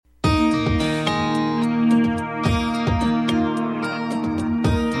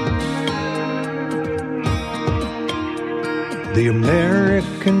The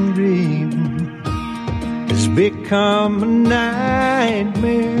American dream has become a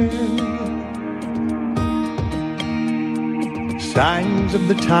nightmare. Signs of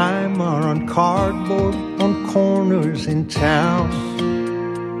the time are on cardboard on corners in town.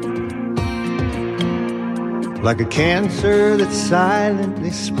 Like a cancer that's silently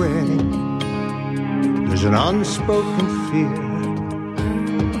spreading, there's an unspoken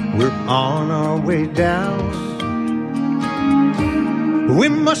fear. We're on our way down. We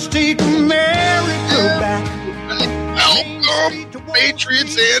must take America back. Welcome,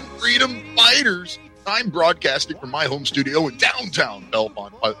 patriots and freedom fighters. I'm broadcasting from my home studio in downtown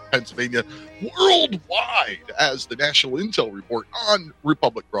Belmont, Pennsylvania, worldwide as the National Intel Report on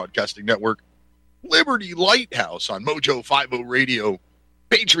Republic Broadcasting Network, Liberty Lighthouse on Mojo 50 Radio,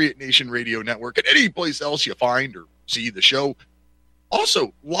 Patriot Nation Radio Network, and any place else you find or see the show.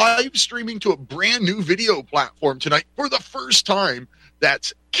 Also, live streaming to a brand new video platform tonight for the first time.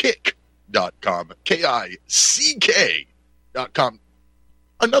 That's kick.com, KICK.com.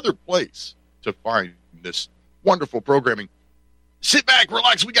 Another place to find this wonderful programming. Sit back,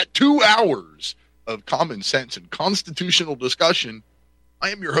 relax. We got 2 hours of common sense and constitutional discussion. I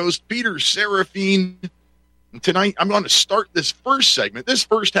am your host, Peter Serafine. And tonight, I'm going to start this first segment, this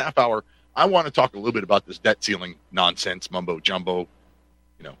first half hour. I want to talk a little bit about this debt ceiling nonsense, mumbo jumbo,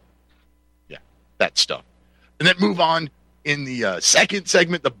 that stuff. And then move on in the second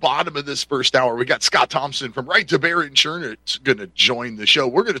segment, the bottom of this first hour. We got Scott Thompson from Right to Bear Insurance going to join the show.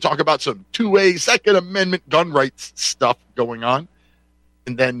 We're going to talk about some 2A Second Amendment gun rights stuff going on.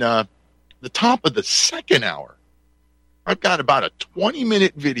 And then the top of the second hour, I've got about a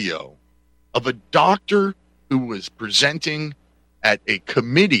 20-minute video of a doctor who was presenting at a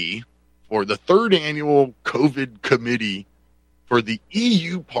committee for the third annual COVID committee for the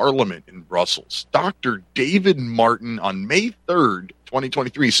EU Parliament in Brussels. Dr. David Martin on May 3rd,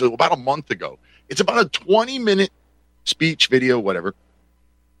 2023, so about a month ago. It's about a 20-minute speech video, whatever.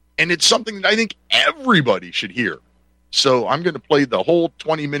 And it's something that I think everybody should hear. So I'm going to play the whole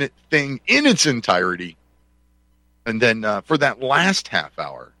 20-minute thing in its entirety. And then for that last half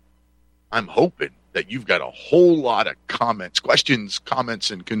hour, I'm hoping that you've got a whole lot of comments, questions, comments,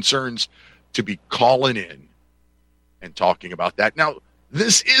 and concerns to be calling in and talking about that. Now,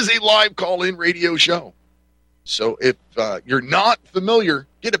 this is a live call-in radio show. So if you're not familiar,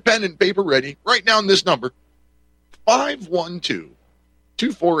 get a pen and paper ready. Write down this number,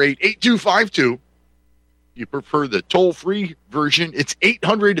 512-248-8252. You prefer the toll-free version, it's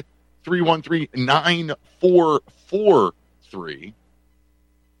 800-313-9443.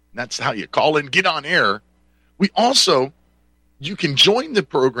 That's how you call in, get on air. You can join the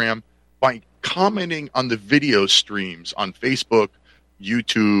program by commenting on the video streams on Facebook,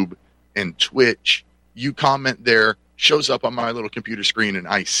 YouTube, and Twitch. You comment there, shows up on my little computer screen, and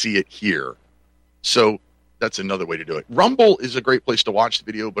I see it here. So that's another way to do it. Rumble is a great place to watch the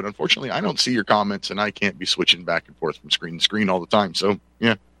video, but unfortunately, I don't see your comments, and I can't be switching back and forth from screen to screen all the time. So,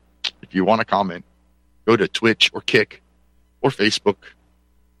 yeah, if you want to comment, go to Twitch or Kick or Facebook,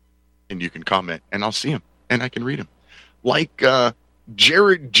 and you can comment, and I'll see them, and I can read them. Like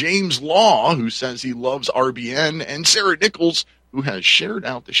Jared James Law, who says he loves RBN, and Sarah Nichols, who has shared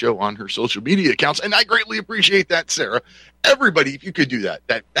out the show on her social media accounts. And I greatly appreciate that, Sarah. Everybody, if you could do that,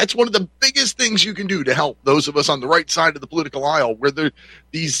 that's one of the biggest things you can do to help those of us on the right side of the political aisle, where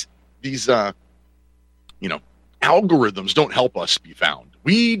these algorithms don't help us be found.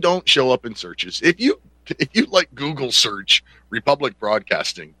 We don't show up in searches. If you like Google search Republic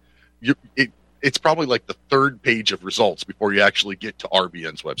Broadcasting, it's probably like the third page of results before you actually get to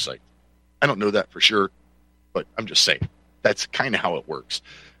RBN's website. I don't know that for sure, but I'm just saying that's kind of how it works.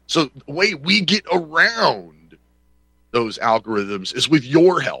 So the way we get around those algorithms is with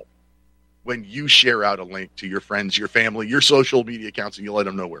your help. When you share out a link to your friends, your family, your social media accounts, and you let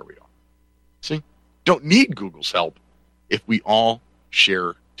them know where we are. See, don't need Google's help if we all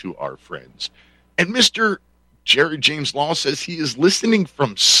share to our friends. And Mr. Jared James Law says he is listening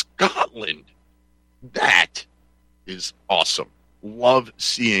from Scotland. That is awesome. Love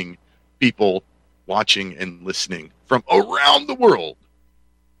seeing people watching and listening from around the world.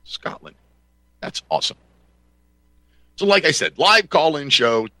 Scotland. That's awesome. So like I said, live call-in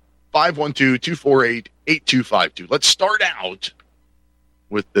show, 512-248-8252. Let's start out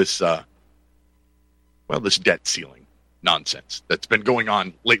with this, this debt ceiling nonsense that's been going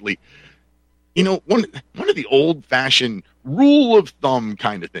on lately. You know, one of the old-fashioned rule of thumb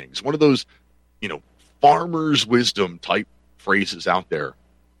kind of things, one of those, farmer's wisdom type phrases out there.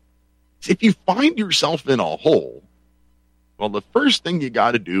 If you find yourself in a hole, the first thing you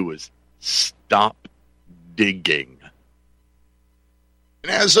got to do is stop digging.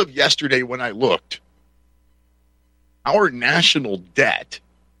 And as of yesterday, when I looked, our national debt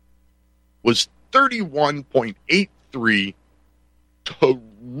was $31.83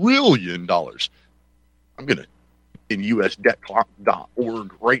 trillion. I'm going to in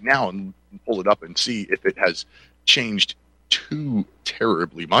usdebtclock.org right now and pull it up and see if it has changed too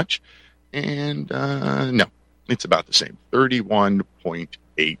terribly much. And no, it's about the same.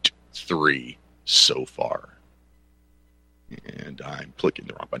 31.83 so far. And I'm clicking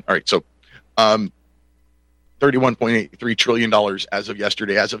the wrong button. All right, so $31.83 trillion as of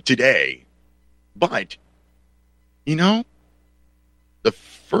yesterday, as of today. But, you know, the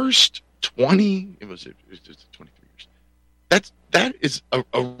first 20, it was 23 years. That is a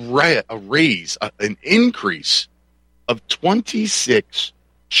raise, an increase of $26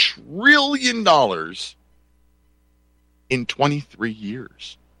 trillion in 23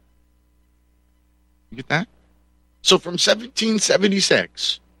 years. You get that? So from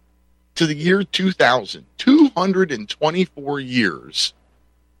 1776 to the year 2000, 224 years,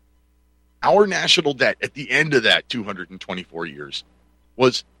 our national debt at the end of that 224 years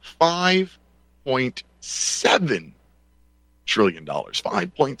was $5.7 trillion.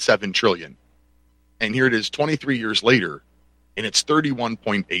 $5.7 trillion. And here it is 23 years later, and it's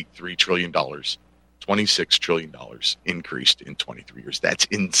 $31.83 trillion. $26 trillion increased in 23 years. That's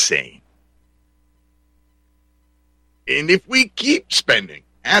insane. And if we keep spending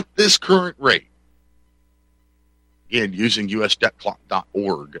at this current rate, again, using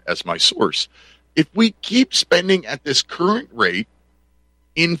usdebtclock.org as my source, if we keep spending at this current rate,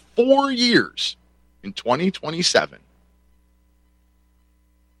 in 4 years, in 2027,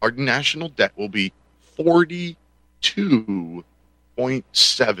 our national debt will be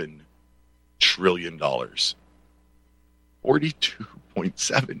 $42.7 trillion.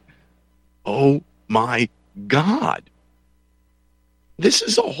 42.7. Oh my God. This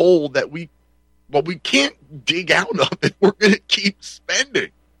is a hole that we can't dig out of if we're going to keep spending.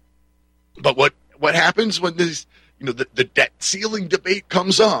 But what happens when this, the debt ceiling debate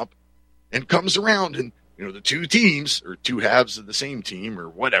comes up and comes around, and the two teams or two halves of the same team or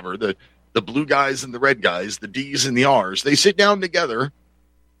whatever, the blue guys and the red guys, the D's and the R's, they sit down together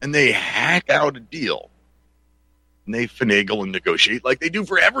and they hack out a deal. And they finagle and negotiate like they do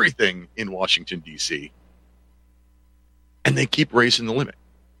for everything in Washington, D.C. And they keep raising the limit.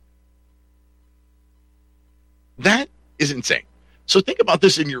 That is insane. So think about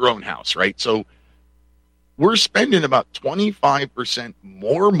this in your own house, right? So we're spending about 25%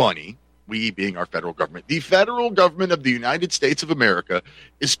 more money, we being our federal government. The federal government of the United States of America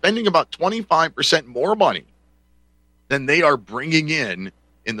is spending about 25% more money than they are bringing in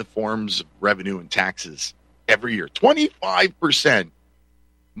the forms of revenue and taxes every year. 25%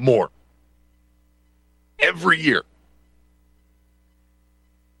 more every year.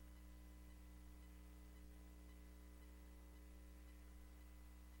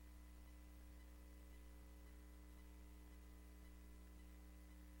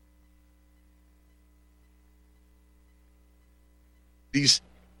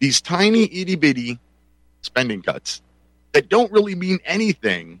 These tiny itty bitty spending cuts that don't really mean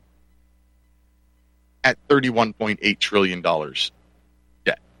anything at $31.8 trillion debt.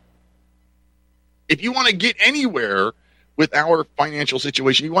 If you want to get anywhere with our financial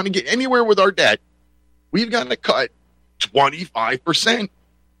situation, you want to get anywhere with our debt, we've got to cut 25%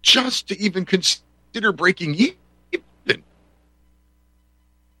 just to even consider breaking even.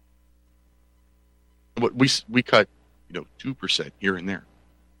 What we cut 2% here and there.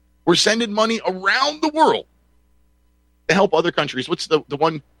 We're sending money around the world to help other countries. What's the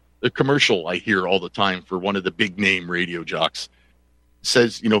commercial I hear all the time for one of the big name radio jocks? It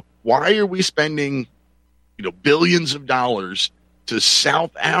says, why are we spending, billions of dollars to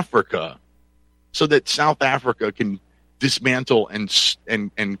South Africa so that South Africa can dismantle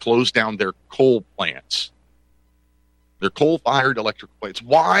and close down their coal plants, their coal-fired electric plants?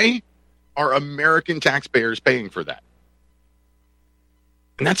 Why are American taxpayers paying for that?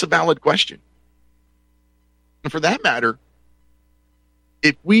 And that's a valid question. And for that matter,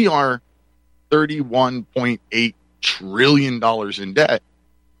 if we are $31.8 trillion in debt,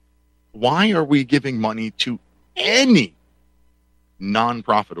 why are we giving money to any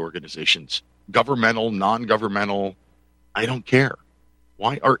nonprofit organizations, governmental, non-governmental? I don't care.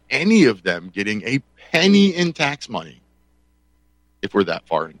 Why are any of them getting a penny in tax money if we're that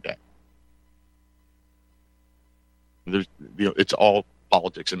far in debt? It's all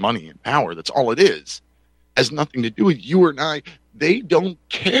politics and money and power. That's all it is. Has nothing to do with you or I. They don't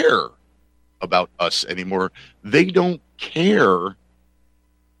care about us anymore. They don't care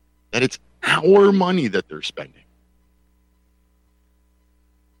that it's our money that they're spending.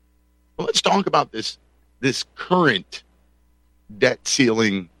 Well, let's talk about this current debt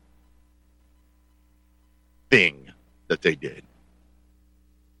ceiling thing that they did.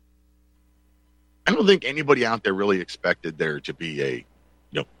 I don't think anybody out there really expected there to be a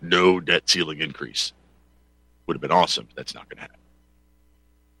no debt ceiling increase. Would have been awesome. That's not going to happen.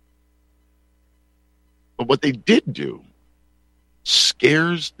 But what they did do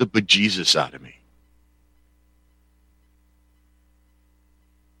scares the bejesus out of me.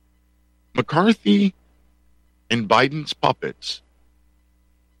 McCarthy and Biden's puppets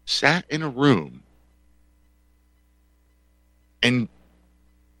sat in a room and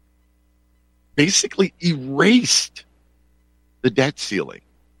basically erased the debt ceiling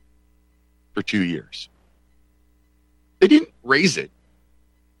for 2 years. They didn't raise it.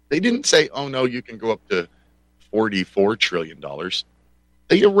 They didn't say, oh, no, you can go up to $44 trillion.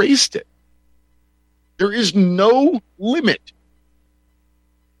 They erased it. There is no limit.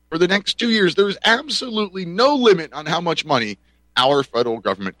 For the next 2 years, there is absolutely no limit on how much money our federal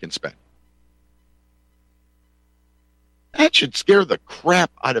government can spend. That should scare the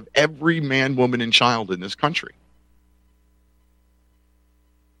crap out of every man, woman, and child in this country.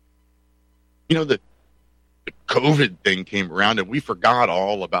 The COVID thing came around and we forgot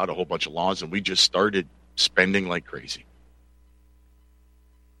all about a whole bunch of laws and we just started spending like crazy.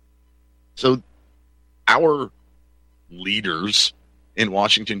 So our leaders in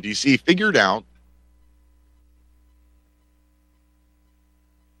Washington, D.C. figured out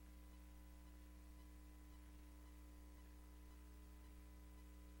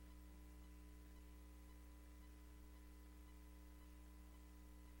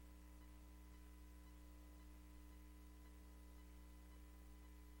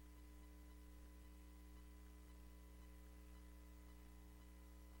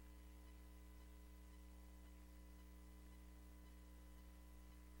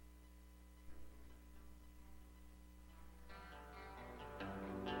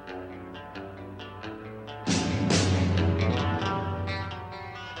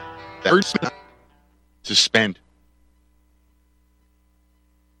to spend.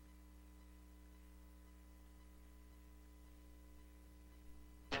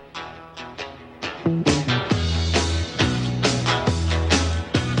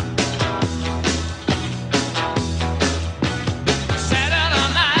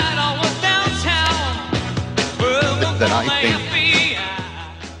 That I think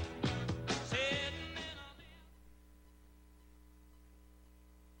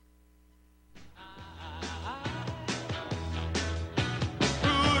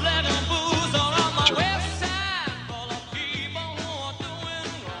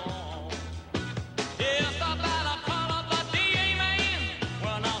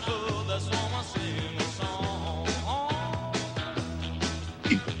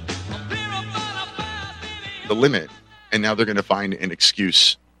the limit, and now they're going to find an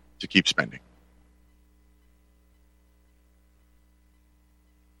excuse to keep spending.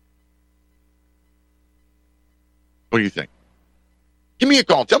 What do you think? Give me a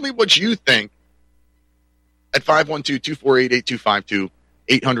call. Tell me what you think at 512-248-8252,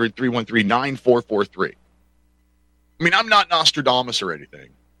 800-313-9443. I mean, I'm not Nostradamus or anything,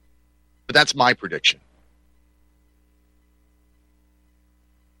 but that's my prediction.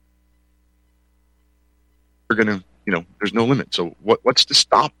 They're going to, there's no limit. So what's to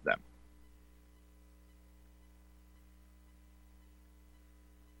stop them?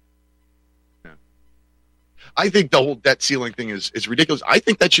 Yeah. I think the whole debt ceiling thing is ridiculous. I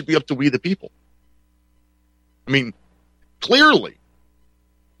think that should be up to we the people. I mean, clearly,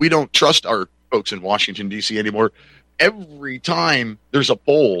 we don't trust our folks in Washington, D.C. anymore. Every time there's a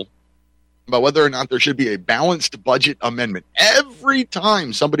poll about whether or not there should be a balanced budget amendment, every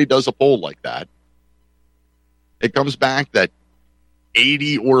time somebody does a poll like that, it comes back that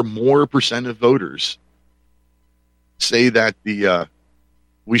 80 or more % of voters say that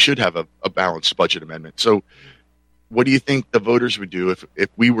we should have a balanced budget amendment. So what do you think the voters would do if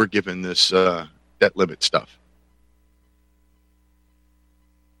we were given this debt limit stuff?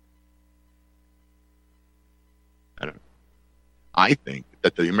 I don't know. I think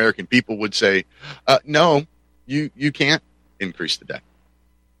that the American people would say, no, you can't increase the debt.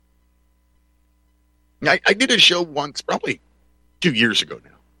 I did a show once, probably 2 years ago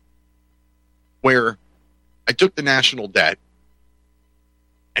now, where I took the national debt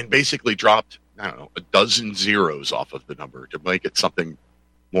and basically dropped, I don't know, a dozen zeros off of the number to make it something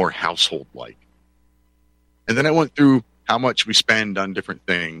more household-like. And then I went through how much we spend on different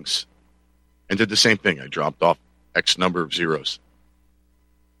things and did the same thing. I dropped off X number of zeros.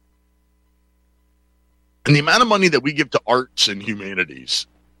 And the amount of money that we give to arts and humanities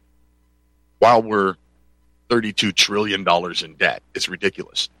while we're $32 trillion in debt. It's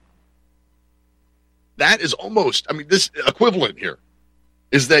ridiculous. That is almost, this equivalent here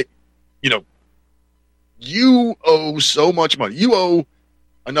is that, you owe so much money. You owe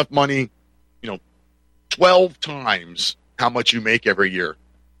enough money, 12 times how much you make every year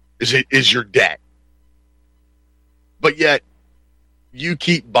is your debt. But yet you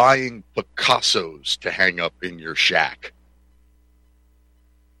keep buying Picassos to hang up in your shack.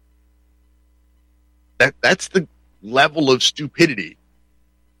 That's the level of stupidity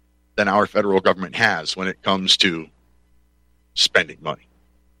that our federal government has when it comes to spending money.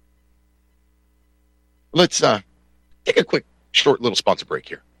 Let's take a quick, short little sponsor break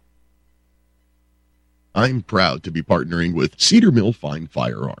here. I'm proud to be partnering with Cedar Mill Fine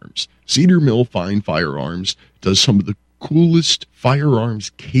Firearms. Cedar Mill Fine Firearms does some of the coolest firearms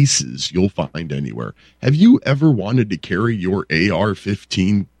cases you'll find anywhere. Have you ever wanted to carry your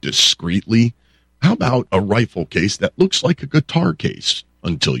AR-15 discreetly? How about a rifle case that looks like a guitar case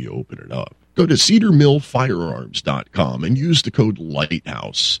until you open it up? Go to cedarmillfirearms.com and use the code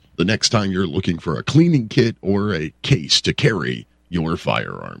Lighthouse the next time you're looking for a cleaning kit or a case to carry your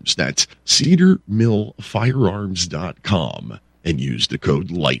firearms. That's cedarmillfirearms.com and use the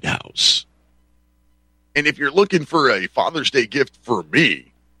code Lighthouse. And if you're looking for a Father's Day gift for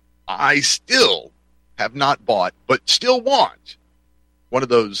me, I still have not bought, but still want one of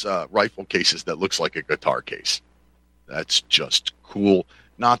those rifle cases that looks like a guitar case. That's just cool.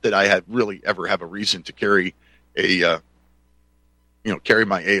 Not that I had really ever have a reason to carry carry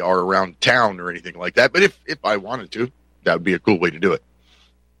my AR around town or anything like that. But if I wanted to, that would be a cool way to do it.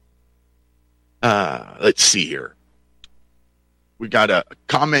 Let's see here. We got a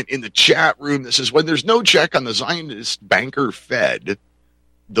comment in the chat room that says, when there's no check on the Zionist banker Fed,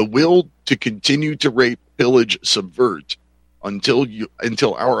 the will to continue to rape, pillage, subvert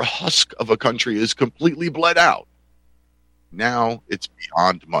until our husk of a country is completely bled out. Now it's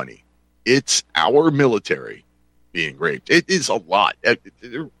beyond money. It's our military being raped. It is a lot.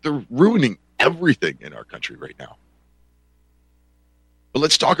 They're ruining everything in our country right now. But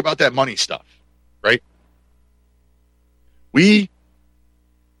let's talk about that money stuff, right?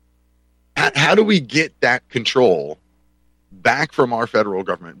 How do we get that control back from our federal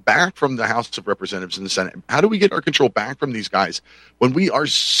government, back from the House of Representatives and the Senate? How do we get our control back from these guys when we are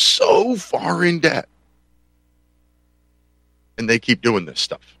so far in debt? And they keep doing this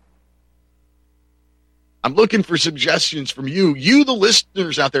stuff. I'm looking for suggestions from you. You, the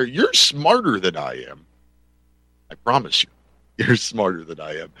listeners out there, you're smarter than I am. I promise you, you're smarter than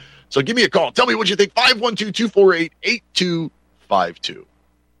I am. So give me a call. Tell me what you think. 512-248-8252.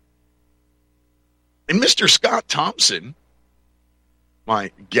 And Mr. Scott Thompson,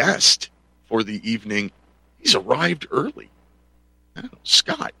 my guest for the evening, he's arrived early. Oh,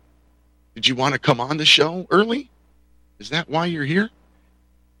 Scott, did you want to come on the show early? Is that why you're here?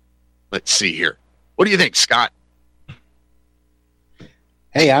 Let's see here. What do you think, Scott?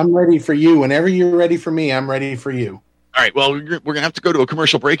 Hey, I'm ready for you. Whenever you're ready for me, I'm ready for you. All right. Well, we're going to have to go to a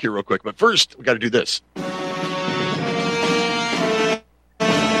commercial break here real quick. But first, we got to do this.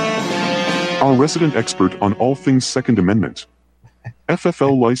 Our resident expert on all things Second Amendment.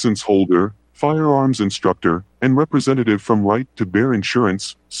 FFL license holder, firearms instructor, and representative from Right to Bear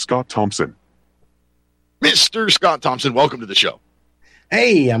Insurance, Scott Thompson. Mr. Scott Thompson, welcome to the show.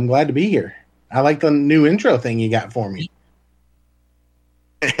 Hey, I'm glad to be here. I like the new intro thing you got for me.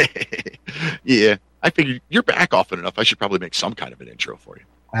 Yeah, I figured you're back often enough. I should probably make some kind of an intro for you.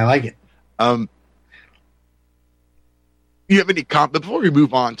 I like it. You have any comment before we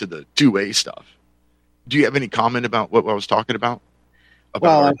move on to the 2A stuff? Do you have any comment about what I was talking about?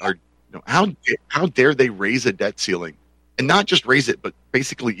 How dare they raise a debt ceiling and not just raise it, but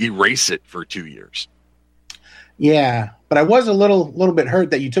basically erase it for 2 years? Yeah, but I was a little bit hurt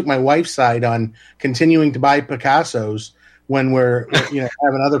that you took my wife's side on continuing to buy Picassos when we're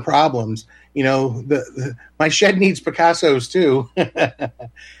having other problems. My shed needs Picassos too.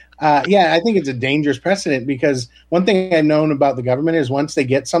 Yeah, I think it's a dangerous precedent because one thing I've known about the government is once they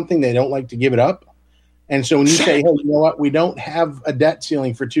get something, they don't like to give it up. And so when you say, hey, you know what, we don't have a debt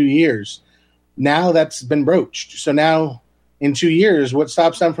ceiling for 2 years, now that's been broached. So now in 2 years, what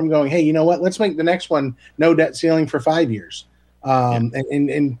stops them from going, hey, you know what, let's make the next one no debt ceiling for 5 years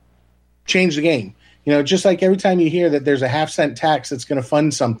and change the game. Just like every time you hear that there's a 50-cent tax that's going to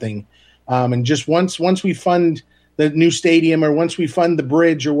fund something, and just once we fund the new stadium or once we fund the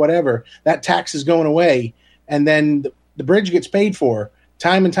bridge or whatever, that tax is going away. And then the bridge gets paid for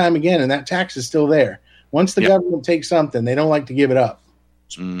time and time again, and that tax is still there. Once the government takes something, they don't like to give it up,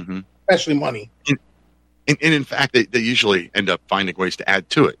 especially money. And in fact, they usually end up finding ways to add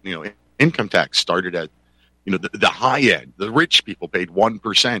to it. income tax started at, the high end. The rich people paid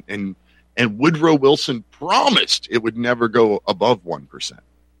 1%, and Woodrow Wilson promised it would never go above 1%.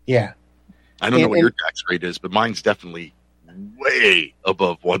 Yeah. I don't know what your tax rate is, but mine's definitely way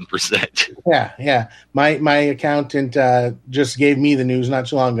above 1%. Yeah. My accountant just gave me the news not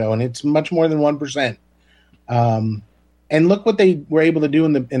too long ago, and it's much more than 1%. And look what they were able to do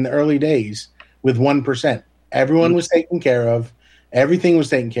in the early days with 1%. Everyone was taken care of. Everything was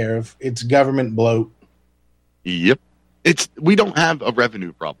taken care of. It's government bloat. Yep. We don't have a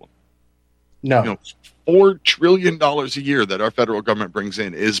revenue problem. No. $4 trillion a year that our federal government brings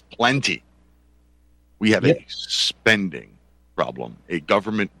in is plenty. We have a spending problem, a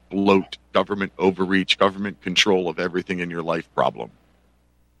government bloat, government overreach, government control of everything in your life problem.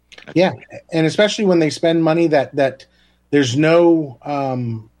 Yeah, and especially when they spend money that there's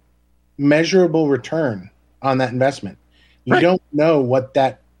no measurable return on that investment. You don't know what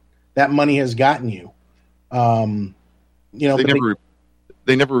that money has gotten you.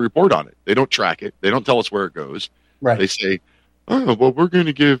 They never report on it. They don't track it. They don't tell us where it goes. Right. They say, "Oh, well, we're going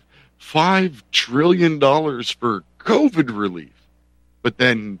to give $5 trillion for COVID relief," but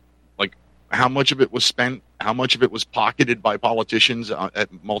then, how much of it was spent? How much of it was pocketed by politicians at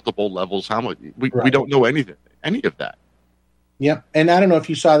multiple levels? How much? We don't know any of that. Yep. And I don't know if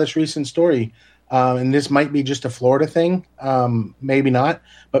you saw this recent story, and this might be just a Florida thing, maybe not,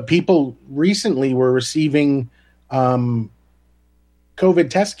 but people recently were receiving COVID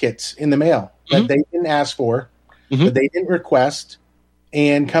test kits in the mail that they didn't ask for, that they didn't request,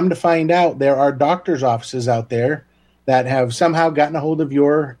 and come to find out there are doctors' offices out there that have somehow gotten a hold of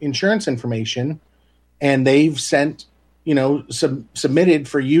your insurance information, and they've sent, submitted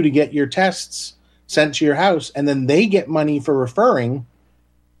for you to get your tests sent to your house, and then they get money for referring,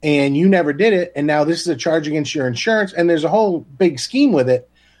 and you never did it, and now this is a charge against your insurance, and there's a whole big scheme with it.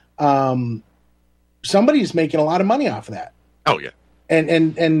 Somebody's making a lot of money off of that. Oh yeah,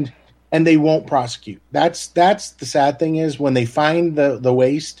 and they won't prosecute. That's the sad thing is when they find the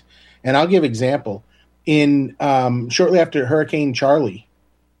waste. And I'll give example. In shortly after Hurricane Charlie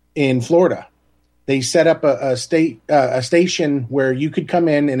in Florida, they set up a station where you could come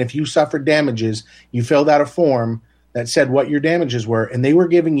in, and if you suffered damages, you filled out a form that said what your damages were, and they were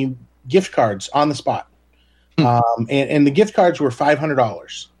giving you gift cards on the spot. And the gift cards were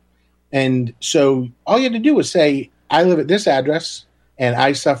 $500. And so all you had to do was say, I live at this address and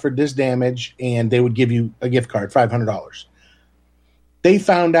I suffered this damage, and they would give you a gift card, $500. They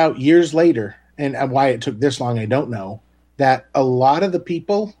found out years later, and why it took this long, I don't know, that a lot of the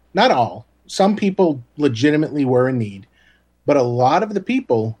people, not all, some people legitimately were in need, but a lot of the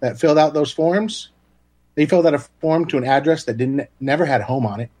people that filled out those forms, they filled out a form to an address that never had a home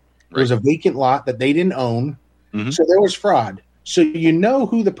on it. It was a vacant lot that they didn't own. So there was fraud. So you know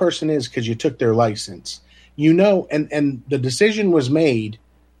who the person is because you took their license. And the decision was made,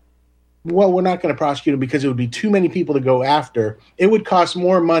 well, we're not going to prosecute them because it would be too many people to go after. It would cost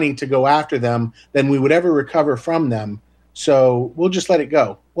more money to go after them than we would ever recover from them. So we'll just let it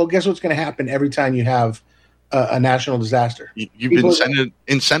go. Well, guess what's going to happen every time you have a national disaster? You've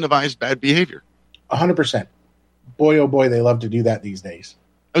incentivized bad behavior. 100%. Boy, oh boy, they love to do that these days.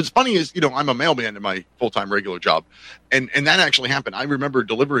 What's funny is, I'm a mailman in my full-time regular job, and that actually happened. I remember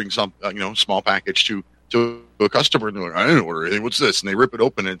delivering some, small package to a customer, and they're like, I didn't order anything. What's this? And they rip it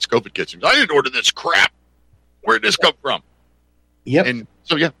open, and it's COVID kits. I didn't order this crap. Where did this come from? Yep. And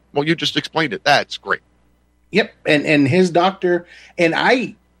so, well, you just explained it. That's great. Yep. And his doctor, and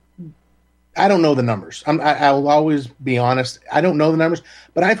I don't know the numbers. I'll always be honest. I don't know the numbers,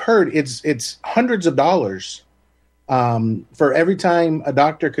 but I've heard it's hundreds of dollars for every time a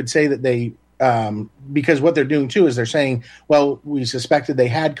doctor could say that they, because what they're doing too is they're saying, well, we suspected they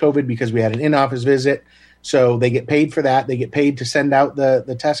had COVID because we had an in-office visit. So they get paid for that. They get paid to send out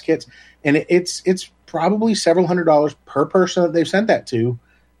the test kits. And it's probably several $100s per person that they've sent that to.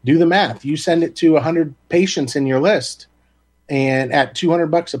 Do the math. You send it to 100 patients in your list, and at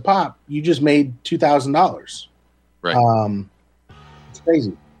 $200 a pop, you just made $2,000. Right. It's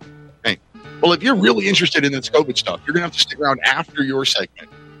crazy. Hey, well, if you're really interested in this COVID stuff, you're going to have to stick around after your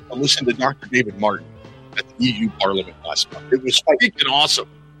segment and listen to Dr. David Martin at the EU Parliament last month. It was freaking awesome.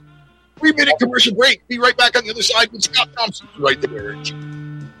 3-minute commercial break. Be right back on the other side with Scott Thompson right there.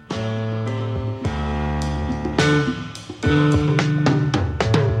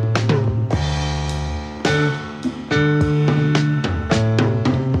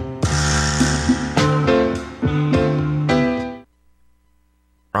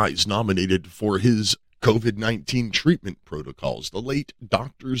 Prize nominated for his COVID-19 treatment protocols, the late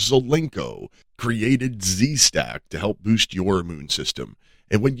Dr. Zelenko created Z-Stack to help boost your immune system.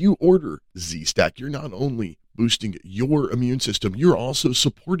 And when you order Z-Stack, you're not only boosting your immune system, you're also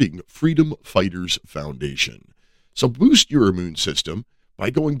supporting Freedom Fighters Foundation. So boost your immune system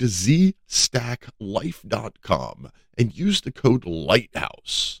by going to zstacklife.com and use the code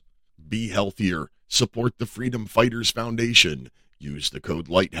Lighthouse. Be healthier. Support the Freedom Fighters Foundation. Use the code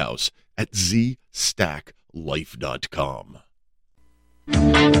Lighthouse at zstacklife.com.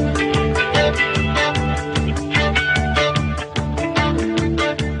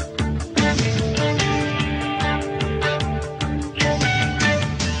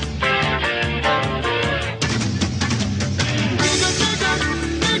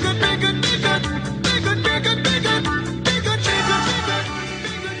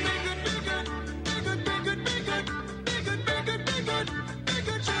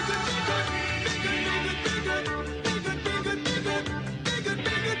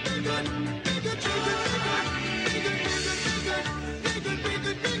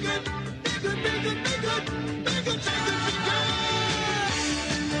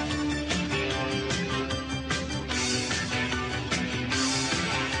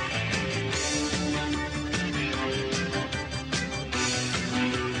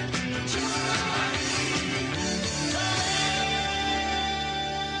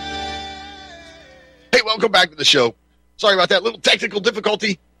 Welcome back to the show. Sorry about that little technical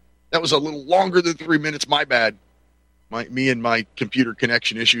difficulty. That was a little longer than 3 minutes. My bad. Me and my computer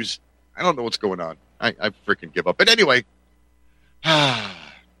connection issues. I don't know what's going on. I freaking give up. But anyway,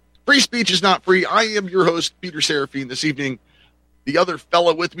 free speech is not free. I am your host, Peter Serafine. This evening, the other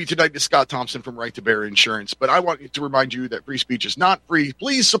fellow with me tonight is Scott Thompson from Right to Bear Insurance. But I want to remind you that free speech is not free.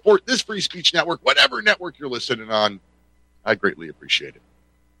 Please support this free speech network, whatever network you're listening on. I greatly appreciate it.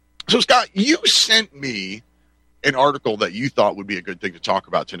 So, Scott, you sent me an article that you thought would be a good thing to talk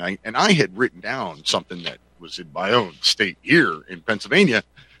about tonight, and I had written down something that was in my own state here in Pennsylvania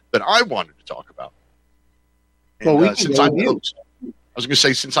that I wanted to talk about. And, well, since I'm the host, I was going to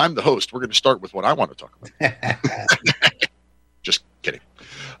say, since I'm the host, we're going to start with what I want to talk about. Just kidding.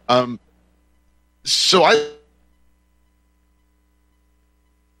 So I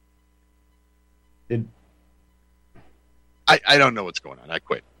don't know what's going on. I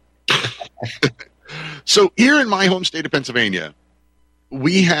quit. So here in my home state of Pennsylvania,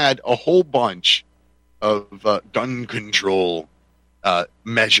 we had a whole bunch of gun control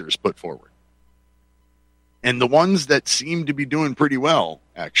measures put forward. And the ones that seem to be doing pretty well,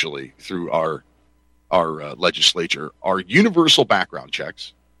 actually, through our legislature are universal background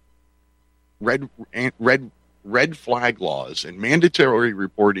checks, red flag laws, and mandatory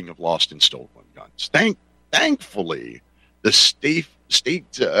reporting of lost and stolen guns. Thankfully, the safe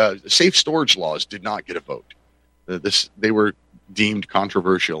storage laws did not get a vote. They were deemed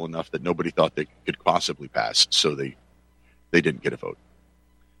controversial enough that nobody thought they could possibly pass, so they didn't get a vote.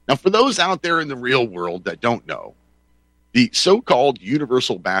 Now, for those out there in the real world that don't know, the so-called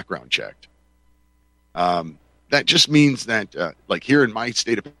universal background check, that just means that, like here in my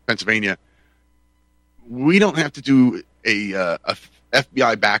state of Pennsylvania, we don't have to do a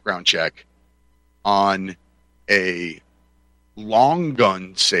FBI background check on a long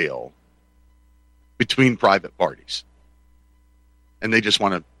gun sale between private parties. And they just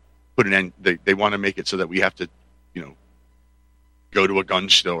want to put an end. They want to make it so that we have to, go to a gun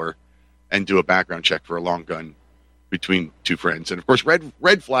store and do a background check for a long gun between two friends. And of course,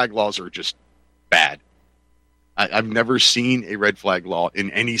 red flag laws are just bad. I've never seen a red flag law in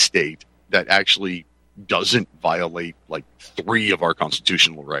any state that actually doesn't violate like 3 of our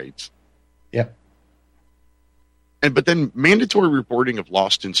constitutional rights. Yep. But then mandatory reporting of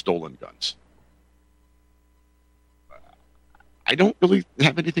lost and stolen guns. I don't really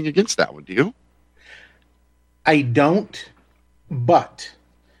have anything against that one. Do you? I don't, but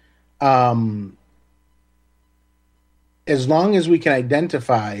as long as we can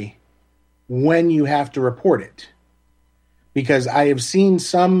identify when you have to report it, because I have seen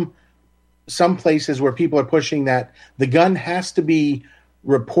some places where people are pushing that the gun has to be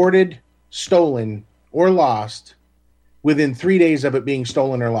reported stolen or lost within 3 days of it being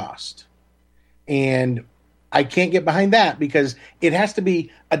stolen or lost. And I can't get behind that because it has to be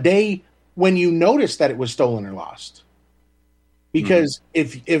a day when you notice that it was stolen or lost. Because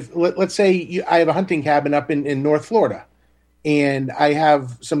if let's say I have a hunting cabin up in North Florida and I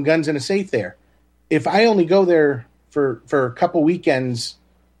have some guns in a safe there. If I only go there for a couple weekends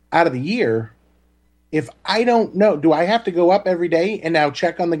out of the year, if I don't know, do I have to go up every day and now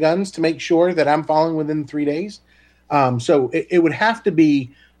check on the guns to make sure that I'm falling within 3 days? So it would have to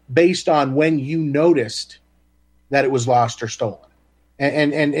be based on when you noticed that it was lost or stolen.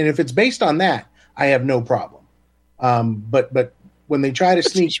 And if it's based on that, I have no problem. But when they try to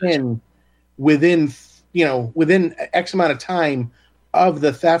sneak in within X amount of time of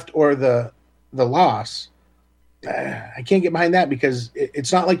the theft or the loss, I can't get behind that, because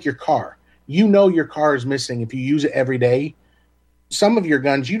it's not like your car. You know your car is missing if you use it every day. Some of your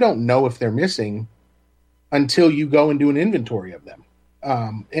guns, you don't know if they're missing until you go and do an inventory of them.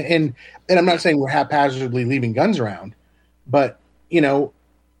 And I'm not saying we're haphazardly leaving guns around, but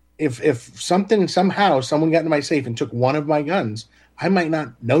if somehow someone got into my safe and took one of my guns, I might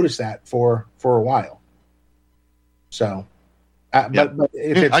not notice that for a while. So, but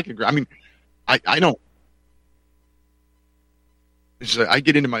if I can agree. I mean, I don't. I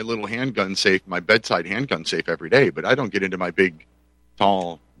get into my little handgun safe, my bedside handgun safe every day, but I don't get into my big,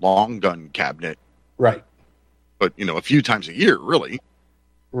 tall, long gun cabinet. Right. But, a few times a year, really.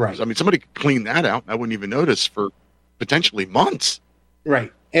 Right. I mean, somebody could clean that out, and I wouldn't even notice for potentially months.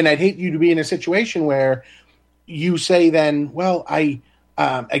 Right. And I'd hate you to be in a situation where you say then, well, I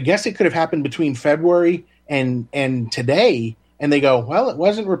guess it could have happened between February and today. And they go, well, it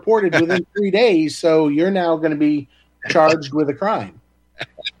wasn't reported within 3 days, so you're now going to be charged with a crime.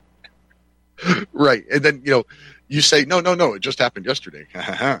 Right. And then, you say, no, it just happened yesterday.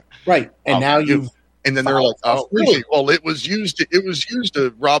 Right. And now you've. And then they're like, oh, really? Well, it was used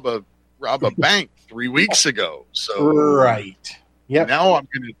to rob a bank 3 weeks ago. So right. Yep. Now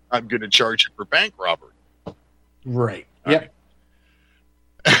I'm gonna charge you for bank robbery. Right. Yep.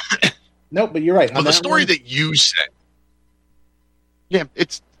 No, but you're right. Well, the story that you said, yeah,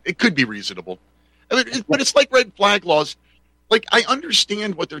 it could be reasonable. I mean, but it's like red flag laws. Like, I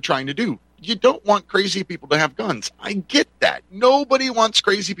understand what they're trying to do. You don't want crazy people to have guns. I get that. Nobody wants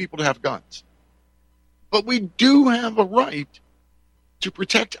crazy people to have guns. But we do have a right to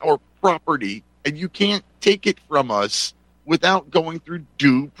protect our property, and you can't take it from us without going through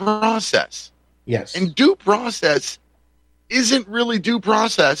due process. Yes. And due process isn't really due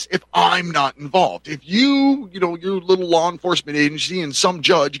process if I'm not involved. If your little law enforcement agency and some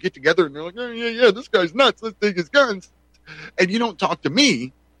judge get together and they're like, oh, yeah, this guy's nuts, let's take his guns, and you don't talk to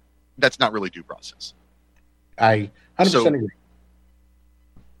me, that's not really due process. I 100% agree.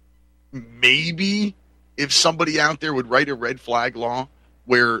 Maybe if somebody out there would write a red flag law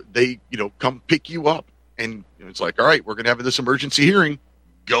where they, come pick you up and it's like, all right, we're going to have this emergency hearing,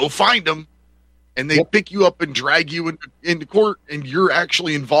 go find them. And they pick you up and drag you into court and you're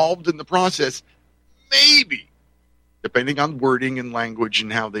actually involved in the process. Maybe, depending on wording and language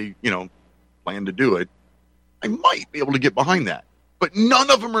and how they, plan to do it, I might be able to get behind that. But none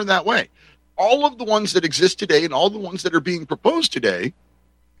of them are that way. All of the ones that exist today and all the ones that are being proposed today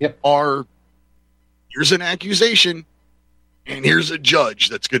are, here's an accusation and here's a judge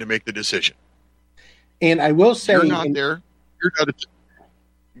that's going to make the decision. And I will say, you're not there.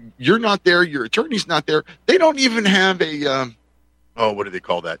 You're not there. Your attorney's not there. They don't even have a, what do they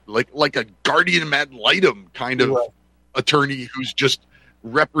call that? Like a guardian ad litem kind of attorney who's just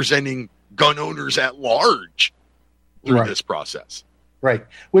representing gun owners at large through this process. Right.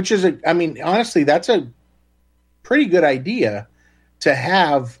 Which is honestly, that's a pretty good idea to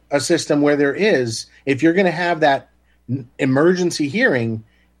have a system where there is, if you're going to have that emergency hearing,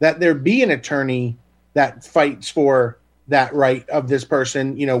 that there be an attorney that fights for that right of this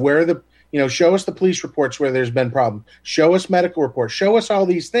person, where show us the police reports where there's been problems, show us medical reports, show us all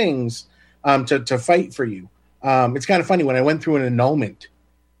these things to fight for you. It's kind of funny, when I went through an annulment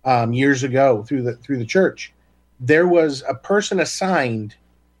years ago through the church, there was a person assigned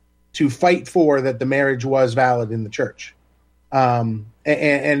to fight for that the marriage was valid in the church. And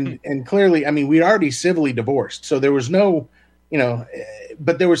clearly, we'd already civilly divorced, so there was no,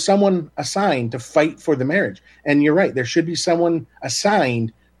 but there was someone assigned to fight for the marriage. And you're right, there should be someone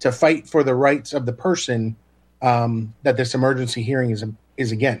assigned to fight for the rights of the person that this emergency hearing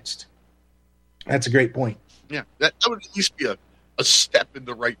is against. That's a great point. Yeah, that would at least be a step in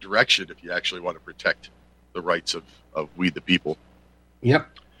the right direction if you actually want to protect the rights of we the people. Yep.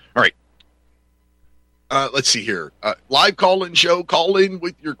 All right. Let's see here. Live call-in show. Call in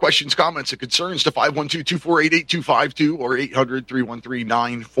with your questions, comments, and concerns to 512-248-8252 or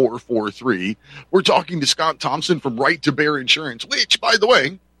 800-313-9443. We're talking to Scott Thompson from Right to Bear Insurance, which, by the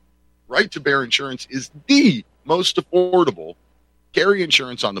way, Right to Bear Insurance is the most affordable carry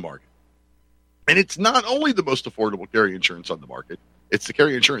insurance on the market. And it's not only the most affordable carry insurance on the market, it's the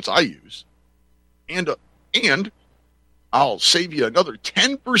carry insurance I use. And I'll save you another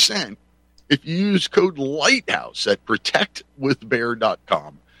 10% if you use code Lighthouse at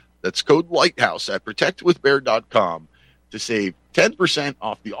protectwithbear.com. That's code Lighthouse at protectwithbear.com to save 10%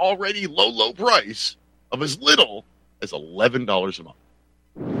 off the already low price of as little as $11 a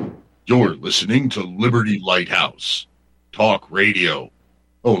month. You're listening to Liberty Lighthouse. Talk radio.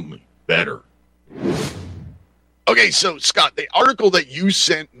 Only better. Okay, so Scott, the article that you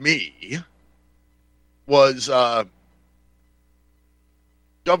sent me was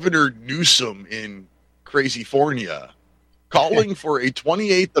Governor Newsom in Crazyfornia calling for a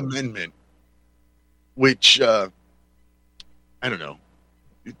 28th Amendment, which I don't know.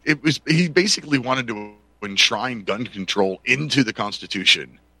 He basically wanted to enshrine gun control into the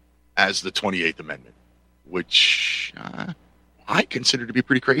Constitution as the 28th Amendment, which I consider to be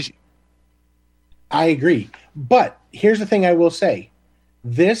pretty crazy. I agree. But here's the thing I will say.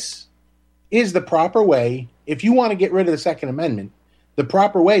 This is the proper way. If you want to get rid of the Second Amendment, the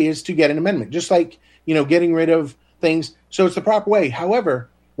proper way is to get an amendment, just like, getting rid of things. So it's the proper way. However,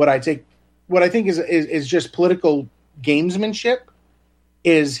 what I think is just political gamesmanship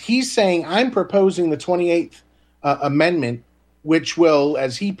is he's saying, I'm proposing the 28th Amendment, which will,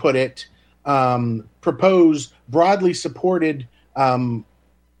 as he put it, propose broadly supported gun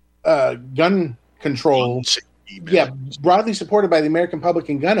control. Yeah, broadly supported by the American public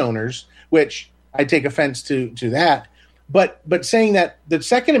and gun owners, which I take offense to that. But saying that the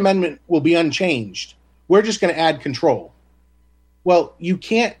Second Amendment will be unchanged, we're just going to add control. Well, you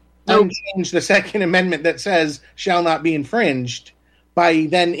can't unchange the Second Amendment that says shall not be infringed by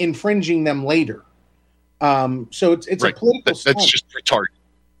then infringing them later. So it's right. A political stunt. That's just retarded.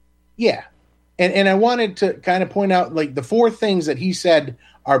 Yeah. And I wanted to kind of point out, like, the four things that he said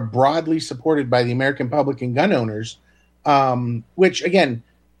are broadly supported by the American public and gun owners, which, again,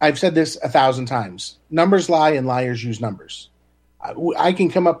 I've said this 1,000 times. Numbers lie and liars use numbers. I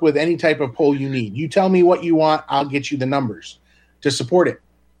can come up with any type of poll you need. You tell me what you want, I'll get you the numbers to support it.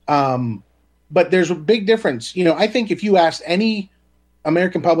 But there's a big difference. I think if you asked any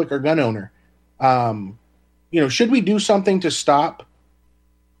American public or gun owner, should we do something to stop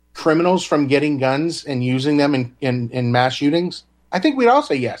criminals from getting guns and using them in mass shootings? I think we'd all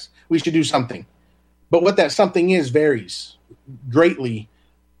say yes, we should do something. But what that something is varies greatly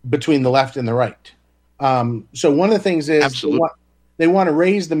between the left and the right. So one of the things is they want to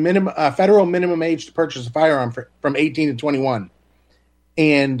raise the federal minimum age to purchase a firearm from 18 to 21.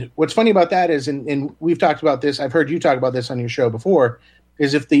 And what's funny about that is, and we've talked about this, I've heard you talk about this on your show before,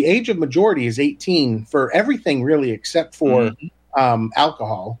 is if the age of majority is 18 for everything really except for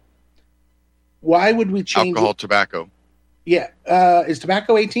alcohol, why would we change alcohol, tobacco? Yeah. Is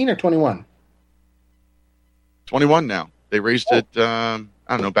tobacco 18 or 21? 21 now. They raised it, I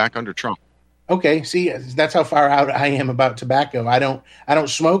don't know, back under Trump. Okay. See, that's how far out I am about tobacco. I don't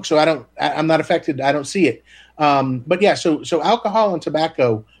smoke, so I'm not affected. I don't see it. But yeah, so alcohol and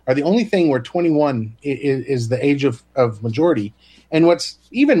tobacco are the only thing where 21 is the age of majority. And what's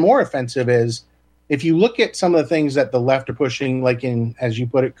even more offensive is if you look at some of the things that the left are pushing, like in, as you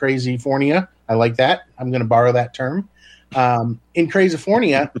put it, Crazyfornia. I like that. I'm going to borrow that term. In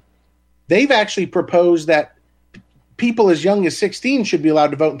Crazyfornia, they've actually proposed that people as young as 16 should be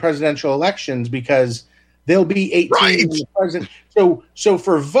allowed to vote in presidential elections because they'll be 18 right. when the president. So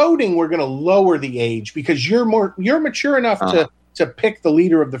for voting, we're going to lower the age because you're mature enough to pick the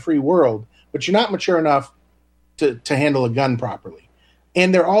leader of the free world, but you're not mature enough to handle a gun properly.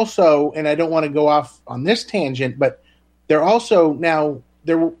 And they're also, and I don't want to go off on this tangent, but they're also now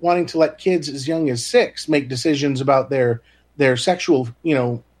they're wanting to let kids as young as 6 make decisions about their sexual,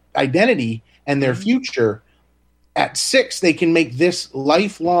 identity and their future. At 6, they can make this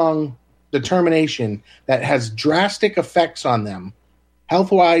lifelong determination that has drastic effects on them,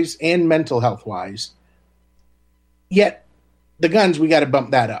 health-wise and mental health-wise. Yet the guns, we got to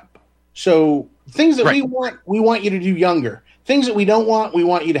bump that up. So things that we want you to do younger. Things that we don't want, we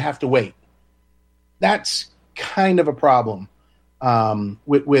want you to have to wait. That's kind of a problem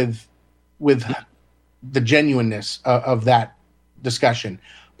with the genuineness of that discussion.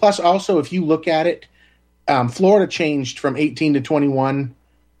 Plus, also, if you look at it, Florida changed from 18 to 21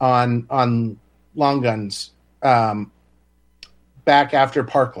 on long guns back after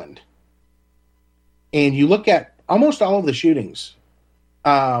Parkland. And you look at almost all of the shootings,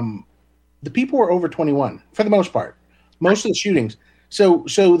 the people were over 21 for the most part. Most of the shootings. So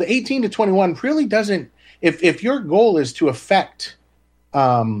the 18 to 21 really doesn't. If your goal is to affect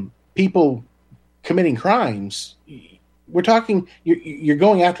people committing crimes, we're talking. You're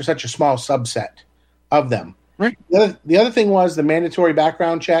going after such a small subset of them. Right. The other thing was the mandatory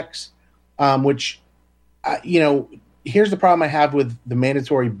background checks, which, here's the problem I have with the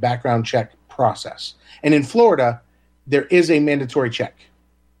mandatory background check process. And in Florida, there is a mandatory check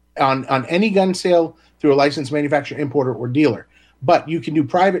on any gun sale through a licensed manufacturer, importer, or dealer. But you can do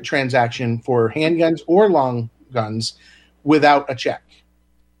private transaction for handguns or long guns without a check.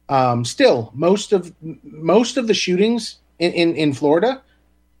 Still, most of the shootings in Florida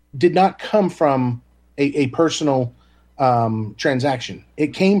did not come from a personal transaction.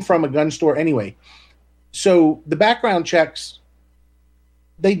 It came from a gun store anyway. So the background checks,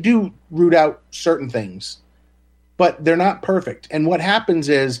 they do root out certain things, but they're not perfect. And what happens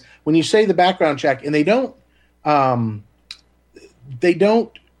is when you say the background check, and they don't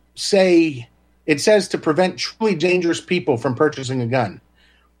say, it says to prevent truly dangerous people from purchasing a gun.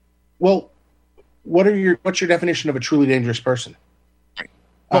 Well, what's your definition of a truly dangerous person?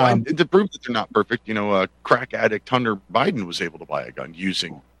 Well, and to prove that they're not perfect, crack addict Hunter Biden was able to buy a gun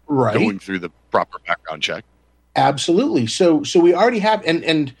going through the proper background check. Absolutely. So we already have,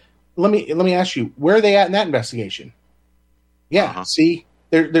 and let me ask you, where are they at in that investigation? Yeah. See,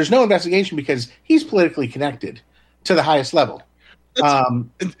 there's no investigation because he's politically connected to the highest level.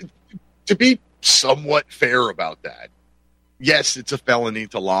 To be somewhat fair about that, yes, it's a felony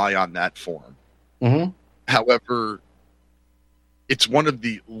to lie on that form. Mm-hmm. However, it's one of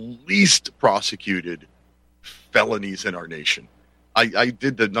the least prosecuted felonies in our nation. I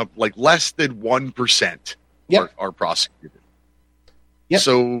did the number, like less than 1% are prosecuted. Yep.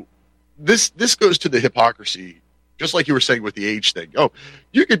 So this goes to the hypocrisy, just like you were saying with the age thing. Oh,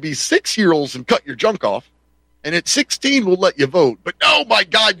 you could be 6-year-olds and cut your junk off, and at 16 we'll let you vote. But oh my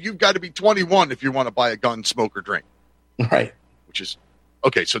God, you've got to be 21 if you want to buy a gun, smoke, or drink. Right. Which is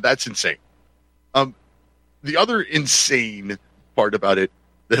okay. So that's insane. The other insane part about it,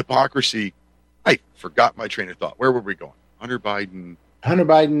 the hypocrisy. I forgot my train of thought. Where were we going? Hunter Biden,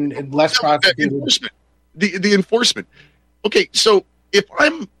 less prosecuted. Enforcement. The enforcement. Okay, so if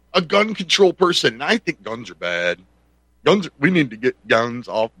I'm a gun control person and I think guns are bad, we need to get guns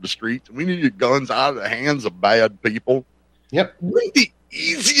off the streets. We need to get guns out of the hands of bad people. Yep. Wouldn't the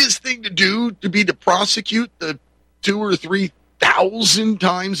easiest thing to do to be to prosecute the 2,000 or 3,000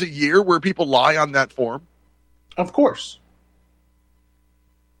 times a year where people lie on that form? Of course.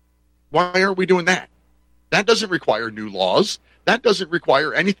 Why aren't we doing that? That doesn't require new laws. That doesn't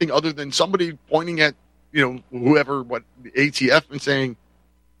require anything other than somebody pointing at, whoever, ATF, and saying,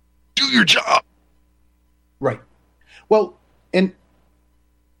 do your job. Right. Well, and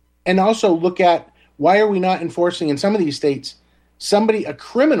also look at, why are we not enforcing in some of these states a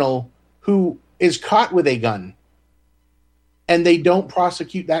criminal who is caught with a gun and they don't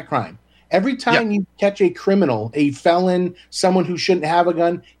prosecute that crime? Every time you catch a criminal, a felon, someone who shouldn't have a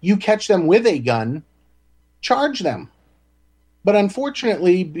gun, you catch them with a gun, charge them. But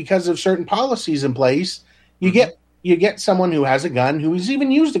unfortunately, because of certain policies in place, you get someone who has a gun, who has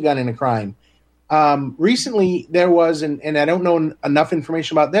even used a gun in a crime. Recently, there was, and I don't know enough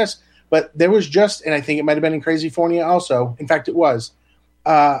information about this, but there was just, and I think it might have been in California also. In fact, it was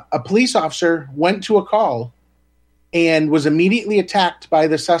a police officer went to a call and was immediately attacked by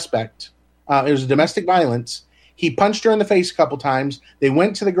the suspect. It was domestic violence. He punched her in the face a couple times. They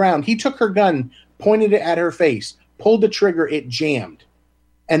went to the ground. He took her gun, pointed it at her face, pulled the trigger, it jammed.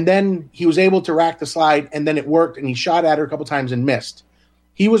 And then he was able to rack the slide, and then it worked, and he shot at her a couple times and missed.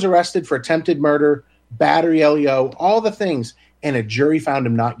 He was arrested for attempted murder, battery, LEO, all the things, and a jury found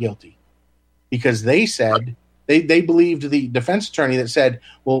him not guilty. Because they said, they believed the defense attorney that said,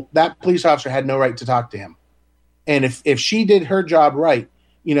 well, that police officer had no right to talk to him. And if she did her job right,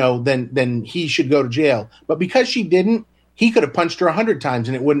 then he should go to jail. But because she didn't, he could have punched her 100 times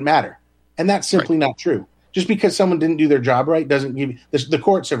and it wouldn't matter. And that's simply not true. Just because someone didn't do their job right doesn't give the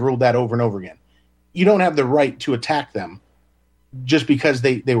courts have ruled that over and over again. You don't have the right to attack them just because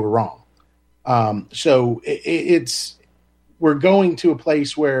they were wrong. So we're going to a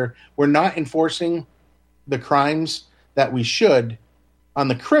place where we're not enforcing the crimes that we should on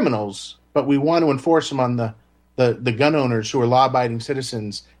the criminals, but we want to enforce them on the gun owners who are law-abiding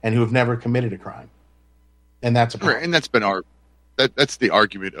citizens and who have never committed a crime. And that's a problem. Right, and that's been that's the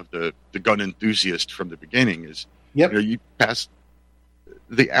argument of the gun enthusiast from the beginning is, you pass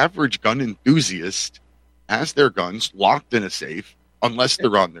the average gun enthusiast has their guns locked in a safe unless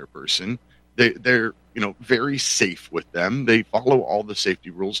they're on their person. They're very safe with them. They follow all the safety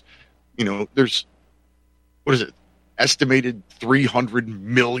rules. There's, what is it? Estimated 300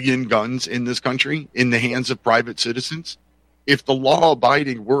 million guns in this country in the hands of private citizens. If the law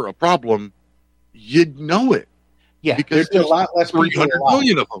abiding were a problem, you'd know it. Yeah, because there's a lot less 300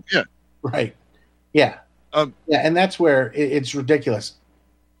 million of them. Yeah, right. Yeah, and that's where it's ridiculous.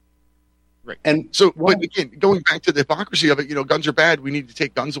 Right. And so, but again, going back to the hypocrisy of it, guns are bad. We need to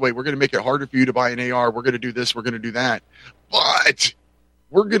take guns away. We're going to make it harder for you to buy an AR. We're going to do this. We're going to do that. But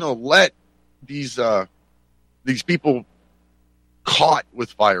we're going to let these people caught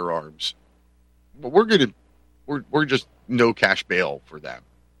with firearms, but we're just no cash bail for them.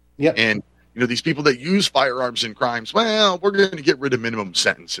 Yep. And, these people that use firearms in crimes, well, we're going to get rid of minimum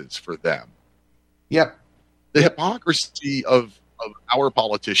sentences for them. Yep. The hypocrisy of our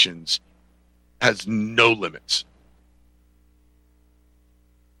politicians has no limits.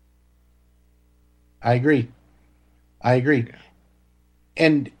 I agree.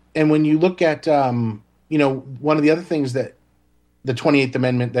 And when you look at, one of the other things that the 28th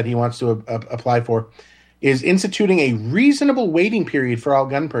Amendment that he wants to apply for is instituting a reasonable waiting period for all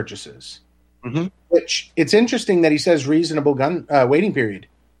gun purchases. Mm-hmm. Which it's interesting that he says reasonable gun waiting period.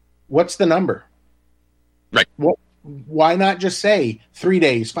 What's the number? Right. Why not just say 3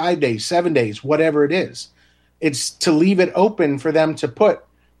 days, 5 days, 7 days, whatever it is? It's to leave it open for them to put,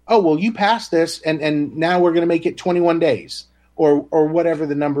 oh, well, you passed this, and now we're going to make it 21 days or whatever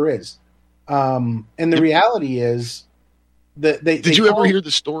the number is. And the reality is that Did you ever hear the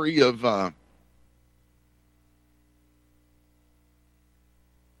story of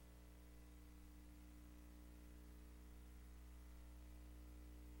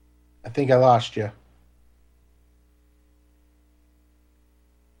I think I lost you.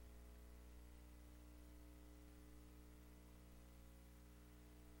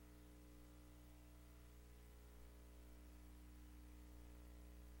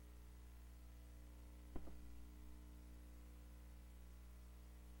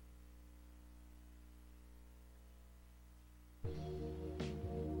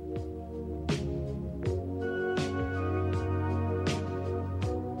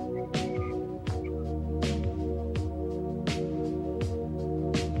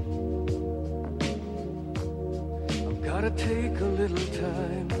 Gotta take a little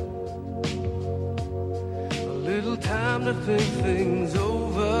time to think things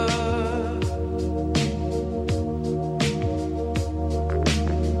over.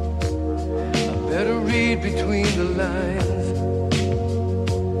 I better read between the lines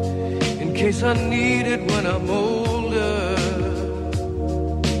in case I need it when I'm older.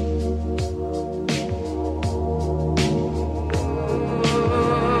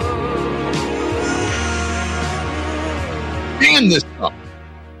 this up?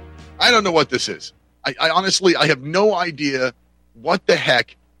 I don't know what this is. I honestly, I have no idea what the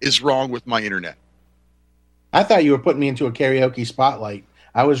heck is wrong with my internet. I thought you were putting me into a karaoke spotlight.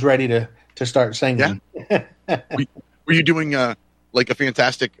 I was ready to start singing. Yeah. Were you doing like a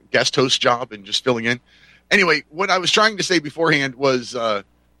fantastic guest host job and just filling in? Anyway, what I was trying to say beforehand was,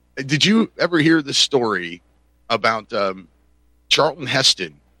 did you ever hear the story about Charlton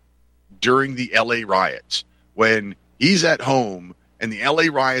Heston during the LA riots when he's at home and the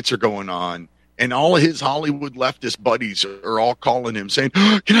LA riots are going on and all of his Hollywood leftist buddies are all calling him saying,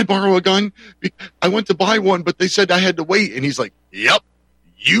 oh, can I borrow a gun? I went to buy one, but they said I had to wait. And he's like, yep,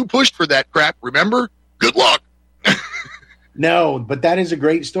 you pushed for that crap. Remember? Good luck. No, but that is a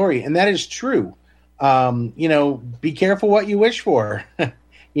great story. And that is true. Be careful what you wish for,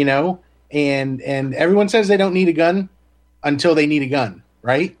 and everyone says they don't need a gun until they need a gun.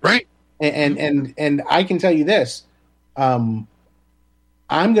 Right. Right. And I can tell you this, I'm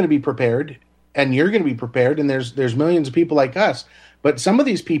going to be prepared and you're going to be prepared. And there's millions of people like us, but some of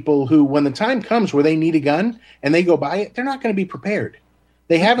these people who, when the time comes where they need a gun and they go buy it, they're not going to be prepared.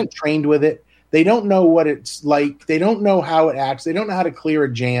 They haven't trained with it. They don't know what it's like. They don't know how it acts. They don't know how to clear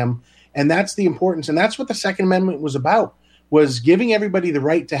a jam. And that's the importance. And that's what the Second Amendment was about, was giving everybody the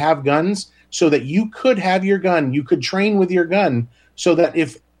right to have guns so that you could have your gun. You could train with your gun so that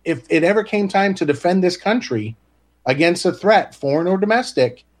if it ever came time to defend this country against a threat, foreign or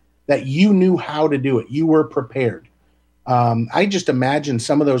domestic, that you knew how to do it. You were prepared. I just imagine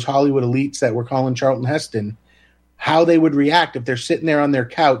some of those Hollywood elites that were calling Charlton Heston, how they would react if they're sitting there on their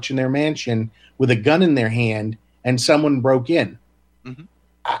couch in their mansion with a gun in their hand and someone broke in. Mm-hmm.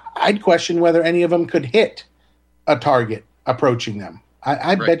 I'd question whether any of them could hit a target approaching them.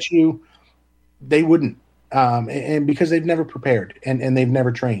 I right. bet you they wouldn't, and because they've never prepared and they've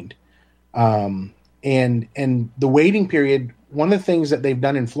never trained. And the waiting period, one of the things that they've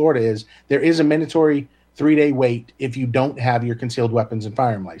done in Florida is there is a mandatory 3-day wait if you don't have your concealed weapons and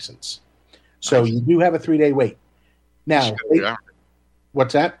firearm license. So nice. You do have a 3-day wait. Now,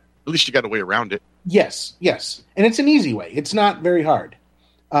 what's that? At least you got a way around it. Yes. And it's an easy way. It's not very hard.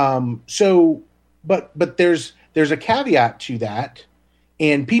 But there's a caveat to that,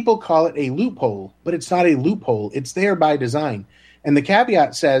 and people call it a loophole, but it's not a loophole. It's there by design. And the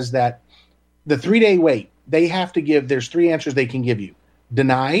caveat says that the 3-day wait, they have to give, there's 3 answers they can give you: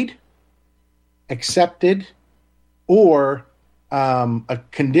 denied, accepted, or a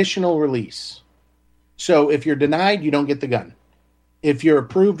conditional release. So if you're denied, you don't get the gun. If you're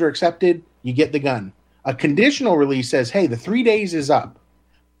approved or accepted, you get the gun. A conditional release says, hey, the 3 days is up,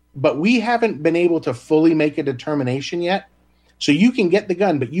 but we haven't been able to fully make a determination yet. So you can get the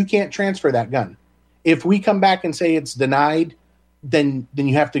gun, but you can't transfer that gun. If we come back and say it's denied, then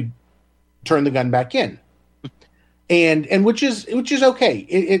you have to turn the gun back in. And which is okay.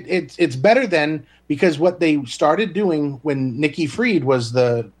 It's better than, because what they started doing when Nikki Fried was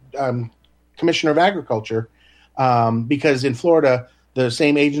the Commissioner of Agriculture, because in Florida, the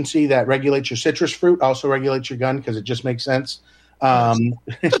same agency that regulates your citrus fruit also regulates your gun, because it just makes sense.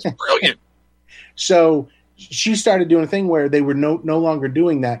 That's brilliant. So she started doing a thing where they were no longer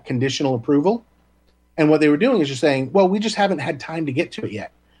doing that conditional approval. And what they were doing is just saying, well, we just haven't had time to get to it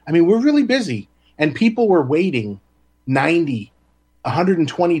yet. I mean, we're really busy. And people were waiting 90,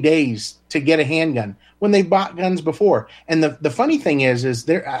 120 days to get a handgun when they bought guns before. And the funny thing is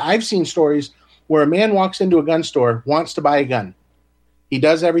I've seen stories where a man walks into a gun store, wants to buy a gun. He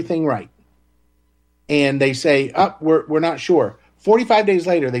does everything right. And they say, we're not sure. 45 days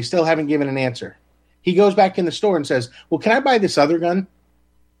later, they still haven't given an answer. He goes back in the store and says, well, can I buy this other gun?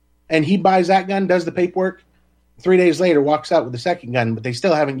 And he buys that gun, does the paperwork. 3 days later, walks out with the second gun, but they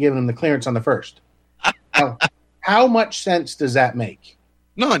still haven't given him the clearance on the first. How much sense does that make?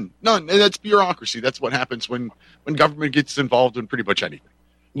 None. And that's bureaucracy. That's what happens when government gets involved in pretty much anything.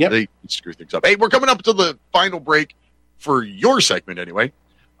 Yep. They screw things up. Hey, we're coming up to the final break for your segment anyway.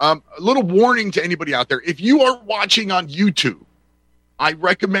 A little warning to anybody out there. If you are watching on YouTube, I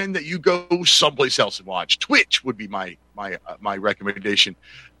recommend that you go someplace else and watch. Twitch would be my recommendation.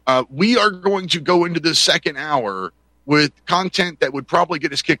 We are going to go into the second hour with content that would probably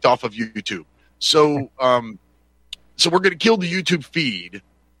get us kicked off of YouTube. So we're going to kill the YouTube feed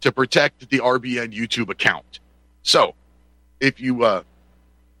to protect the RBN YouTube account. So if you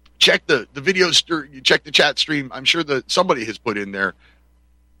check the videos, you check the chat stream, I'm sure that somebody has put in there,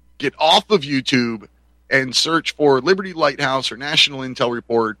 get off of YouTube and search for Liberty Lighthouse or National Intel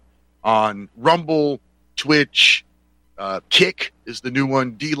Report on Rumble, Twitch, Kick is the new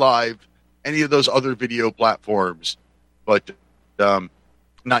one, DLive, any of those other video platforms, but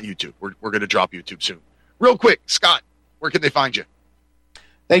not YouTube. We're going to drop YouTube soon. Real quick, Scott, where can they find you?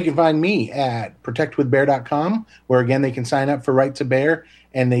 They can find me at protectwithbear.com, where, again, they can sign up for Right to Bear,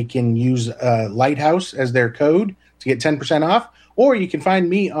 and they can use Lighthouse as their code to get 10% off. Or you can find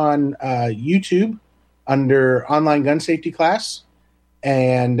me on YouTube under Online Gun Safety Class,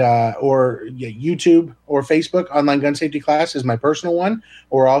 and YouTube or Facebook. Online Gun Safety Class is my personal one,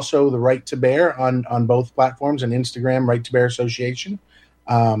 or also the Right to Bear on both platforms, and Instagram, Right to Bear Association.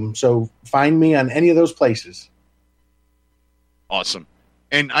 So find me on any of those places. Awesome.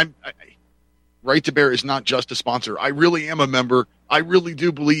 And Right to Bear is not just a sponsor. I really am a member. I really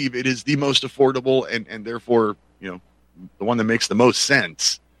do believe it is the most affordable and therefore, the one that makes the most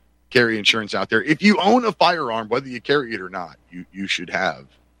sense carry insurance out there. If you own a firearm, whether you carry it or not, you should have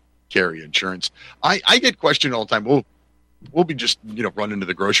carry insurance. I get questioned all the time. We'll be just, running to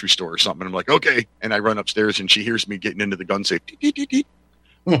the grocery store or something. And I'm like, okay. And I run upstairs and she hears me getting into the gun safe.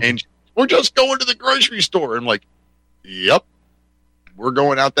 And we're just going to the grocery store. I'm like, yep, we're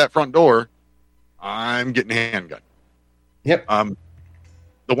going out that front door. I'm getting a handgun. Yep.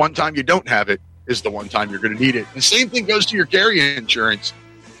 The one time you don't have it is the one time you're going to need it. The same thing goes to your carry insurance.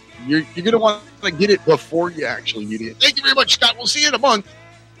 You're going to want to get it before you actually need it. Thank you very much, Scott. We'll see you in a month.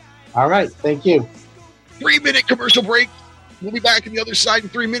 All right. Thank you. 3-minute commercial break. We'll be back on the other side in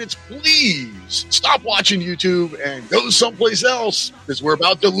 3 minutes. Please stop watching YouTube and go someplace else, because we're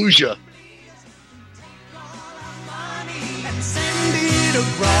about to lose you. Send it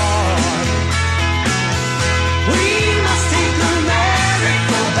abroad. We must take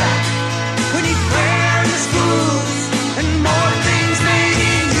America back. We need fairness, schools, and more things made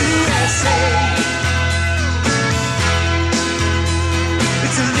in USA.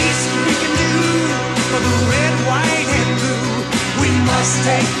 It's the least we can do for the red, white, and blue. We must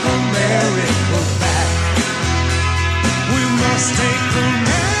take America back. We must take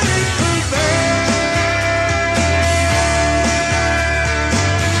America back.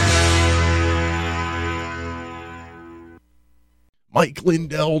 Mike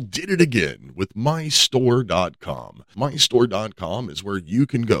Lindell did it again with MyStore.com. MyStore.com is where you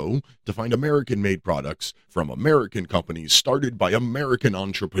can go to find American-made products from American companies started by American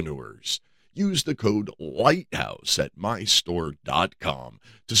entrepreneurs. Use the code Lighthouse at MyStore.com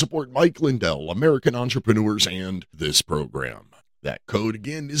to support Mike Lindell, American entrepreneurs, and this program. That code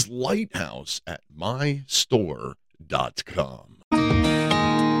again is Lighthouse at MyStore.com.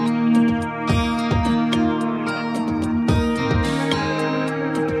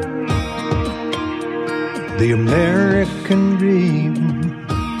 The American dream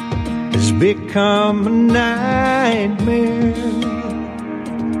has become a nightmare.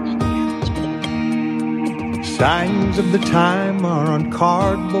 signs of the time are on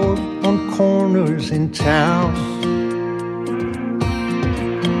cardboard on corners in town.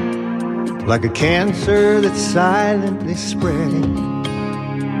 Like a cancer that's silently spreading,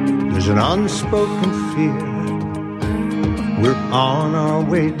 there's an unspoken fear. We're on our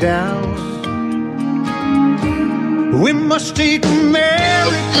way down. We must take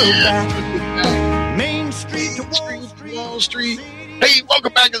America back. Main Street to Wall Street. Hey,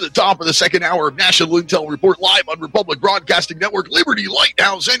 welcome back to the top of the second hour of National Intel Report, live on Republic Broadcasting Network, Liberty,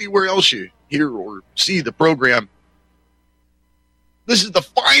 Lighthouse, anywhere else you hear or see the program. This is the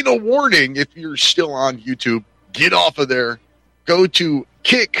final warning. If you're still on YouTube, get off of there. Go to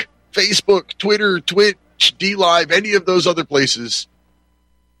Kick, Facebook, Twitter, Twitch, DLive, any of those other places.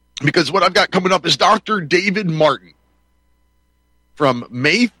 Because what I've got coming up is Dr. David Martin from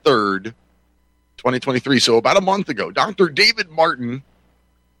May 3rd, 2023, so about a month ago. Dr. David Martin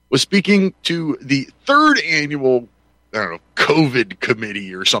was speaking to the third annual, COVID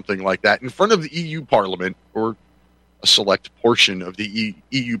committee or something like that in front of the EU Parliament, or a select portion of the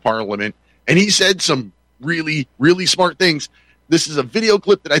EU Parliament, and he said some really, really smart things. This is a video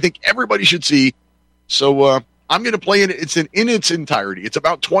clip that I think everybody should see, so I'm going to play it. It's in its entirety. It's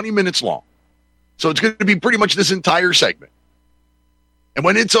about 20 minutes long, so it's going to be pretty much this entire segment. And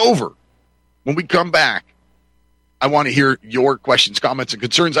when it's over, when we come back, I want to hear your questions, comments, and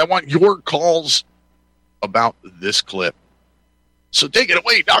concerns. I want your calls about this clip. So take it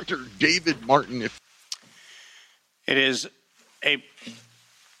away, Dr. David Martin. It is a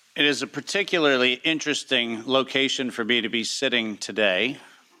particularly interesting location for me to be sitting today,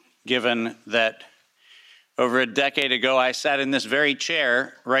 given that over a decade ago I sat in this very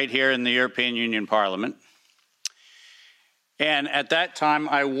chair right here in the European Union Parliament. And at that time,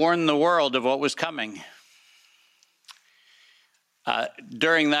 I warned the world of what was coming.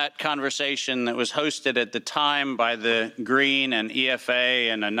 During that conversation that was hosted at the time by the Green and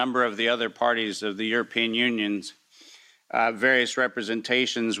EFA and a number of the other parties of the European Union's various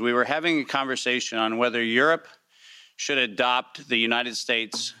representations, we were having a conversation on whether Europe should adopt the United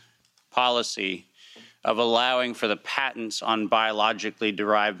States policy of allowing for the patents on biologically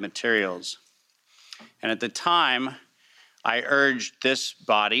derived materials. And at the time, I urged this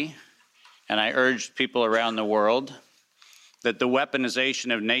body, and I urged people around the world, that the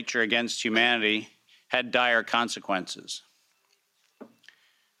weaponization of nature against humanity had dire consequences.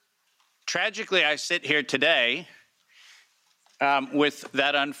 Tragically, I sit here today with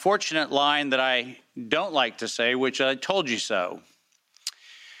that unfortunate line that I don't like to say, which I told you so.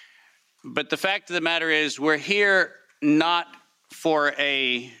 But the fact of the matter is, we're here not for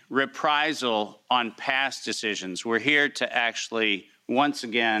a reprisal on past decisions. We're here to actually, once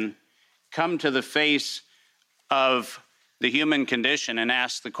again, come to the face of the human condition and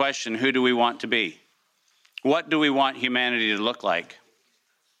ask the question, who do we want to be? What do we want humanity to look like?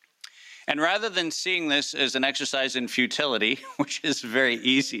 And rather than seeing this as an exercise in futility, which is very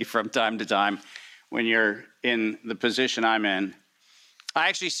easy from time to time when you're in the position I'm in, I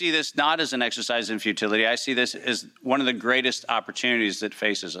actually see this not as an exercise in futility. I see this as one of the greatest opportunities that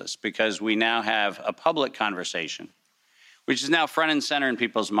faces us, because we now have a public conversation, which is now front and center in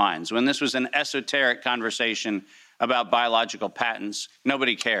people's minds. When this was an esoteric conversation about biological patents,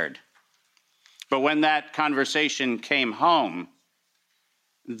 nobody cared. But when that conversation came home,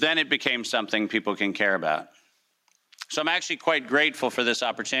 then it became something people can care about. So I'm actually quite grateful for this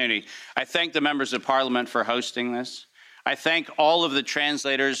opportunity. I thank the members of Parliament for hosting this. I thank all of the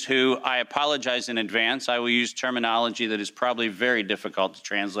translators who, I apologize in advance. I will use terminology that is probably very difficult to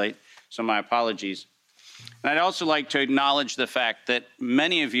translate, so my apologies. And I'd also like to acknowledge the fact that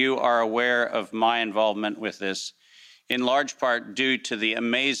many of you are aware of my involvement with this, in large part due to the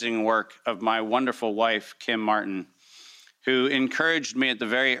amazing work of my wonderful wife, Kim Martin, who encouraged me at the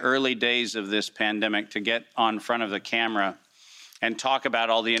very early days of this pandemic to get on front of the camera and talk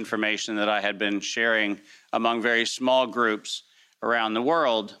about all the information that I had been sharing among very small groups around the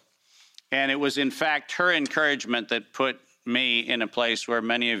world. And it was, in fact, her encouragement that put me in a place where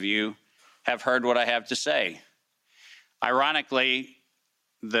many of you have heard what I have to say. Ironically,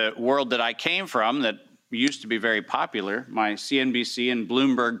 the world that I came from, that used to be very popular, my CNBC and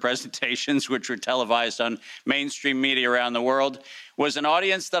Bloomberg presentations, which were televised on mainstream media around the world, was an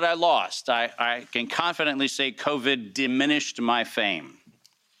audience that I lost. I can confidently say COVID diminished my fame.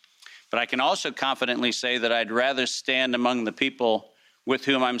 But I can also confidently say that I'd rather stand among the people with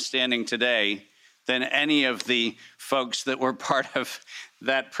whom I'm standing today than any of the folks that were part of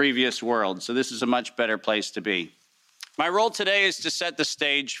that previous world. So this is a much better place to be. My role today is to set the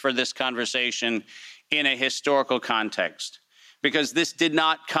stage for this conversation in a historical context. because this did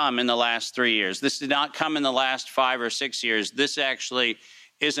not come in the last 3 years. This did not come in the last 5 or 6 years. This actually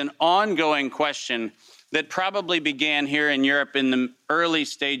is an ongoing question that probably began here in Europe in the early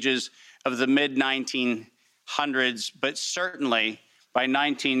stages of the mid-1900s, but certainly by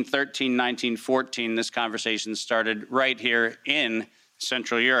 1913, 1914, this conversation started right here in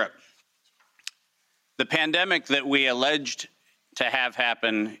Central Europe. The pandemic that we alleged to have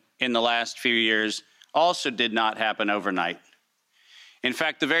happen in the last few years also did not happen overnight. In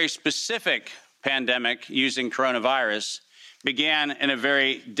fact, the very specific pandemic using coronavirus began in a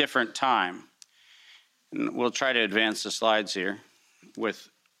very different time. And we'll try to advance the slides here with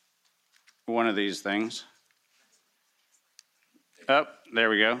one of these things. Oh, there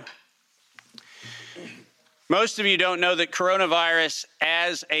we go. Most of you don't know that coronavirus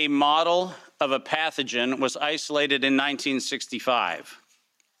as a model of a pathogen was isolated in 1965.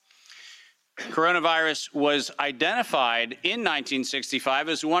 Coronavirus was identified in 1965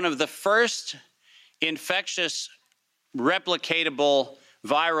 as one of the first infectious replicatable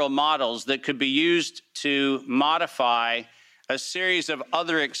viral models that could be used to modify a series of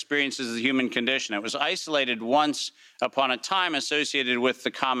other experiences of the human condition. It was isolated once upon a time associated with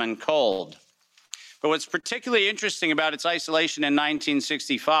the common cold. But what's particularly interesting about its isolation in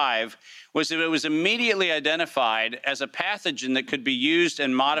 1965 was that it was immediately identified as a pathogen that could be used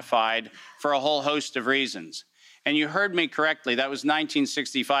and modified for a whole host of reasons. And you heard me correctly, that was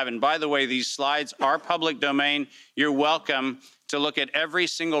 1965. And by the way, these slides are public domain. You're welcome to look at every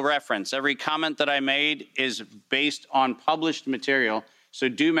single reference. Every comment that I made is based on published material, so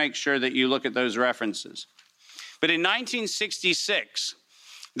do make sure that you look at those references. But in 1966,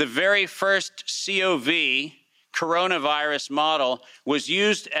 the very first COV coronavirus model was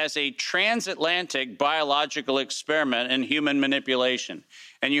used as a transatlantic biological experiment in human manipulation.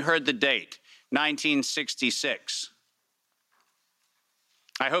 And you heard the date, 1966.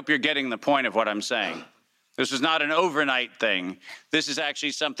 I hope you're getting the point of what I'm saying. This is not an overnight thing. This is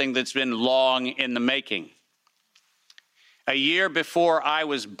actually something that's been long in the making. A year before I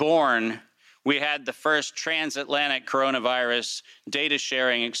was born, we had the first transatlantic coronavirus data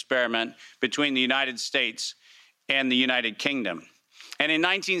sharing experiment between the United States and the United Kingdom. And in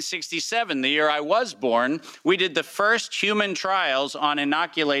 1967, the year I was born, we did the first human trials on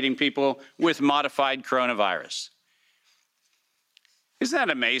inoculating people with modified coronavirus. Isn't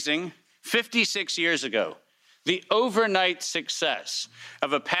that amazing? 56 years ago, the overnight success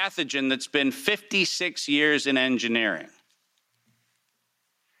of a pathogen that's been 56 years in engineering.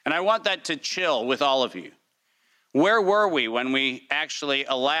 And I want that to chill with all of you. Where were we when we actually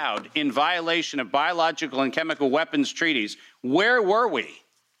allowed, in violation of biological and chemical weapons treaties, where were we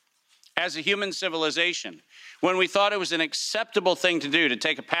as a human civilization when we thought it was an acceptable thing to do to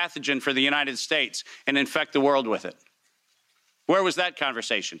take a pathogen for the United States and infect the world with it? Where was that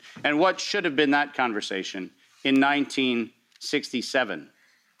conversation? And what should have been that conversation in 1967?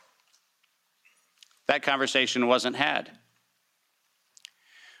 That conversation wasn't had.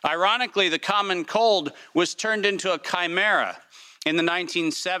 Ironically, the common cold was turned into a chimera in the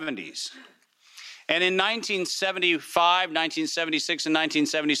 1970s. And in 1975, 1976, and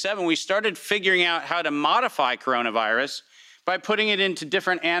 1977, we started figuring out how to modify coronavirus by putting it into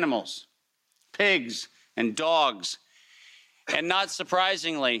different animals, pigs and dogs. And not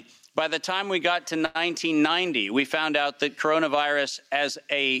surprisingly, by the time we got to 1990, we found out that coronavirus as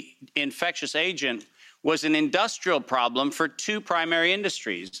an infectious agent was an industrial problem for two primary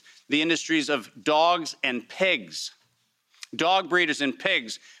industries, the industries of dogs and pigs. Dog breeders and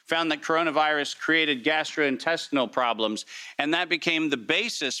pigs found that coronavirus created gastrointestinal problems, and that became the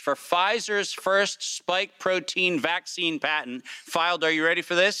basis for Pfizer's first spike protein vaccine patent, filed, are you ready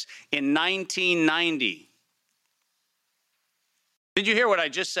for this, in 1990. Did you hear what I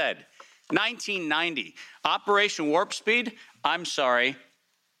just said? 1990. Operation Warp Speed? I'm sorry.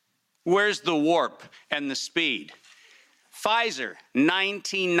 Where's the warp and the speed? Pfizer,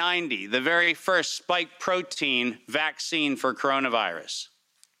 1990, the very first spike protein vaccine for coronavirus.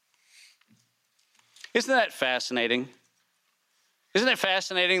 Isn't that fascinating? Isn't it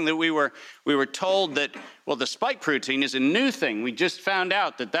fascinating that we were told that, well, the spike protein is a new thing. We just found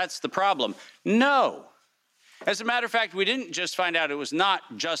out that that's the problem. No. As a matter of fact, we didn't just find out it was not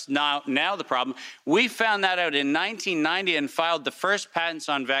just now the problem. We found that out in 1990 and filed the first patents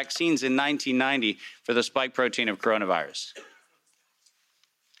on vaccines in 1990 for the spike protein of coronavirus.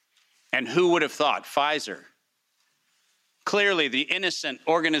 And who would have thought? Pfizer. Clearly the innocent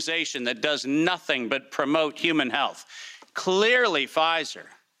organization that does nothing but promote human health. Clearly Pfizer.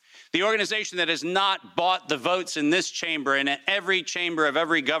 The organization that has not bought the votes in this chamber and in every chamber of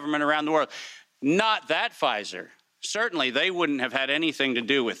every government around the world. Not that Pfizer. Certainly, they wouldn't have had anything to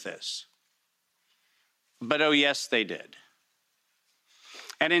do with this. But oh yes, they did.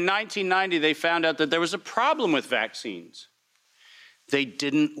 And in 1990, they found out that there was a problem with vaccines. They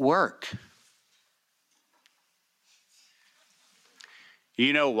didn't work.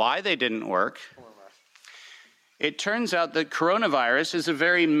 You know why they didn't work? It turns out that coronavirus is a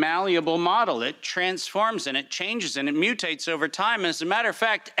very malleable model. It transforms and it changes and it mutates over time. As a matter of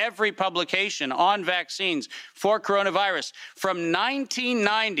fact, every publication on vaccines for coronavirus from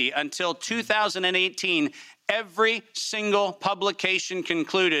 1990 until 2018, every single publication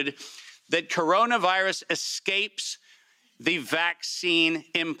concluded that coronavirus escapes the vaccine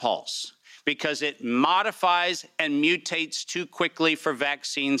impulse because it modifies and mutates too quickly for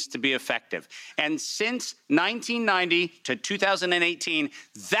vaccines to be effective. And since 1990 to 2018,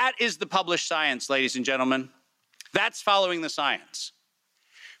 that is the published science, ladies and gentlemen. That's following the science.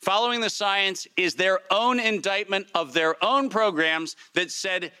 Following the science is their own indictment of their own programs that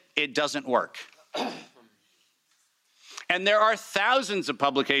said it doesn't work. And there are thousands of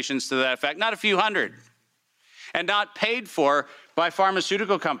publications to that effect, not a few hundred, and not paid for by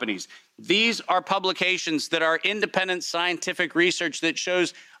pharmaceutical companies. These are publications that are independent scientific research that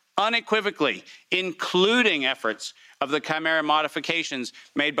shows unequivocally, including efforts of the chimera modifications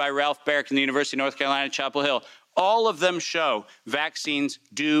made by Ralph Baric in the University of North Carolina, Chapel Hill. All of them show vaccines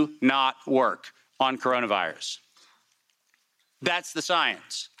do not work on coronavirus. That's the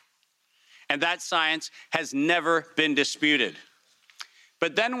science. And that science has never been disputed.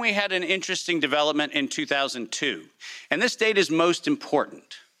 But then we had an interesting development in 2002. And this date is most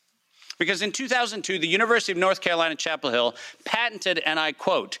important. Because in 2002, the University of North Carolina, Chapel Hill patented, and I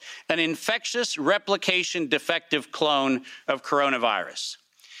quote, an infectious replication defective clone of coronavirus.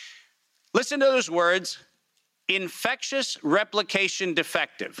 Listen to those words, infectious replication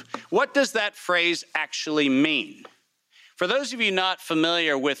defective. What does that phrase actually mean? For those of you not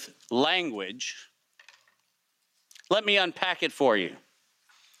familiar with language, let me unpack it for you.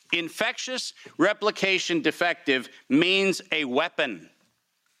 Infectious replication defective means a weapon.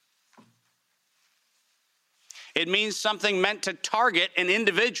 It means something meant to target an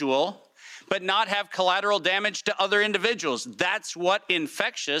individual, but not have collateral damage to other individuals. That's what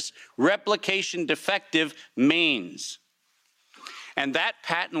infectious replication defective means. And that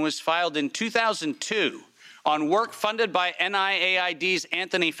patent was filed in 2002 on work funded by NIAID's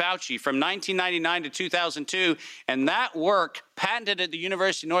Anthony Fauci from 1999 to 2002. And that work, patented at the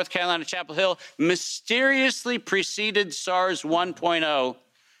University of North Carolina, Chapel Hill, mysteriously preceded SARS 1.0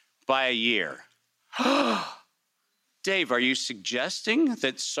 by a year. Dave, are you suggesting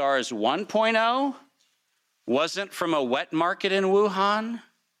that SARS 1.0 wasn't from a wet market in Wuhan?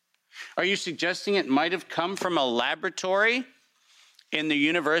 Are you suggesting it might have come from a laboratory in the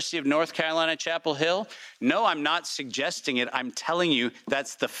University of North Carolina, Chapel Hill? No, I'm not suggesting it. I'm telling you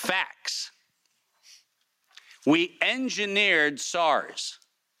that's the facts. We engineered SARS.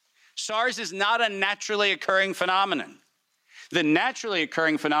 SARS is not a naturally occurring phenomenon. The naturally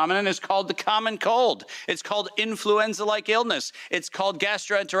occurring phenomenon is called the common cold. It's called influenza-like illness. It's called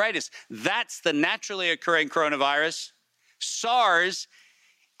gastroenteritis. That's the naturally occurring coronavirus. SARS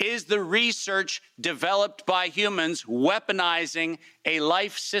is the research developed by humans weaponizing a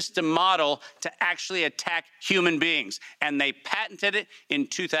life system model to actually attack human beings. And they patented it in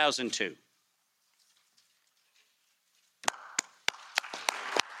 2002.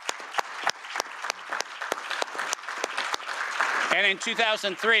 And in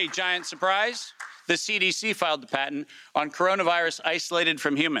 2003, giant surprise, the CDC filed the patent on coronavirus isolated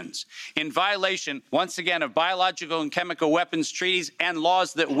from humans in violation, once again, of biological and chemical weapons treaties and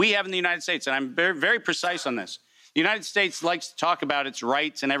laws that we have in the United States. And I'm very, very precise on this. The United States likes to talk about its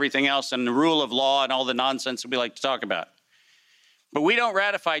rights and everything else and the rule of law and all the nonsense that we like to talk about. But we don't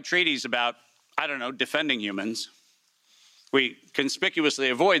ratify treaties about, I don't know, defending humans. We conspicuously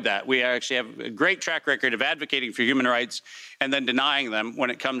avoid that. We actually have a great track record of advocating for human rights and then denying them when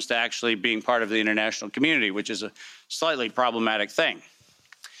it comes to actually being part of the international community, which is a slightly problematic thing.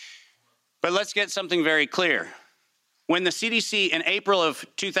 But let's get something very clear. When the CDC in April of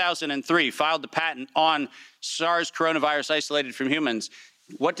 2003 filed the patent on SARS coronavirus isolated from humans,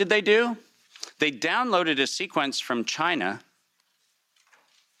 what did they do? They downloaded a sequence from China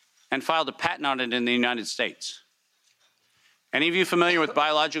and filed a patent on it in the United States. Any of you familiar with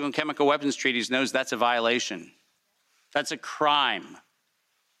biological and chemical weapons treaties knows that's a violation. That's a crime.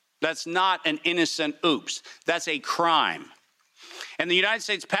 That's not an innocent oops. That's a crime. And the United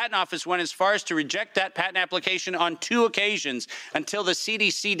States Patent Office went as far as to reject that patent application on 2 occasions until the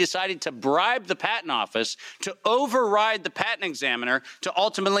CDC decided to bribe the Patent Office to override the patent examiner to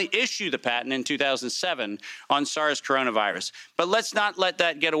ultimately issue the patent in 2007 on SARS coronavirus. But let's not let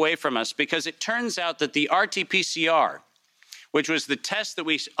that get away from us, because it turns out that the RT-PCR, which was the test that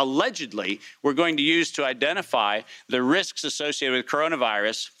we allegedly were going to use to identify the risks associated with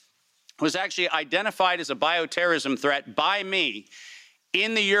coronavirus, was actually identified as a bioterrorism threat by me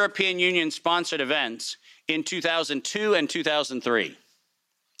in the European Union-sponsored events in 2002 and 2003,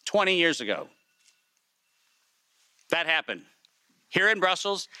 20 years ago. That happened here in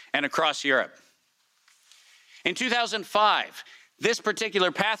Brussels and across Europe. In 2005, this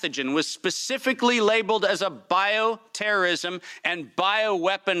particular pathogen was specifically labeled as a bioterrorism and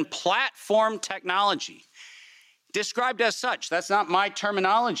bioweapon platform technology. Described as such. That's not my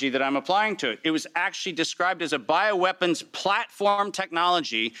terminology that I'm applying to it. It was actually described as a bioweapons platform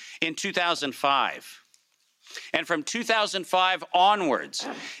technology in 2005. And from 2005 onwards,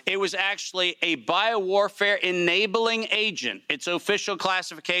 it was actually a biowarfare enabling agent, its official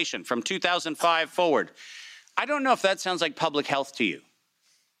classification from 2005 forward. I don't know if that sounds like public health to you.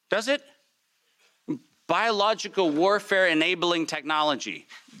 Does it? Biological warfare enabling technology.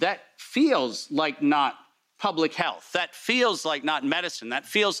 That feels like not public health. That feels like not medicine. That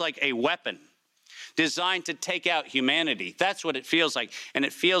feels like a weapon designed to take out humanity. That's what it feels like. And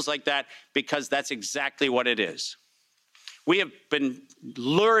it feels like that because that's exactly what it is. We have been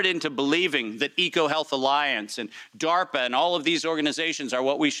lured into believing that EcoHealth Alliance and DARPA and all of these organizations are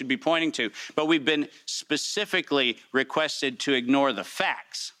what we should be pointing to, but we've been specifically requested to ignore the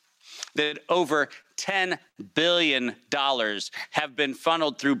facts that over $10 billion have been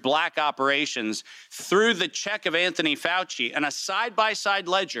funneled through black operations through the check of Anthony Fauci and a side-by-side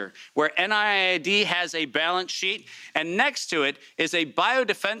ledger where NIAID has a balance sheet and next to it is a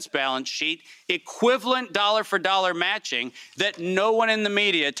biodefense balance sheet equivalent dollar-for-dollar matching that no one in the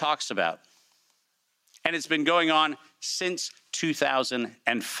media talks about. And it's been going on since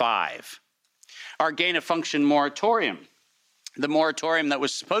 2005. Our gain-of-function moratorium, the moratorium that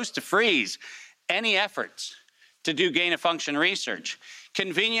was supposed to freeze any efforts to do gain-of-function research.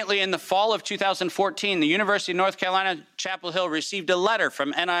 Conveniently, in the fall of 2014, the University of North Carolina, Chapel Hill received a letter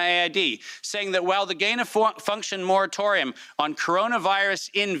from NIAID saying that while the gain-of-function moratorium on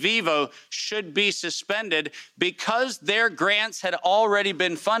coronavirus in vivo should be suspended, because their grants had already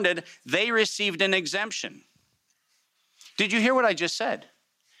been funded, they received an exemption. Did you hear what I just said?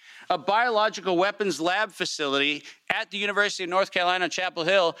 A biological weapons lab facility at the University of North Carolina, Chapel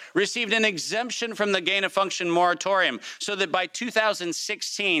Hill, received an exemption from the gain-of-function moratorium so that by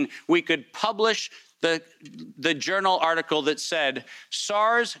 2016, we could publish the journal article that said,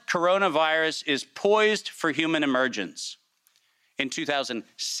 SARS coronavirus is poised for human emergence in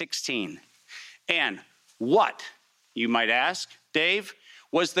 2016. And what, you might ask, Dave,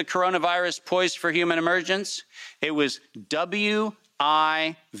 was the coronavirus poised for human emergence? It was WIV1,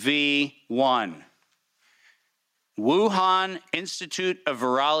 Wuhan Institute of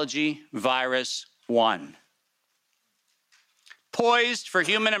Virology Virus 1. Poised for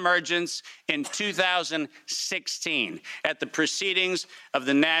human emergence in 2016 at the proceedings of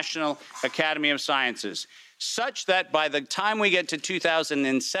the National Academy of Sciences, such that by the time we get to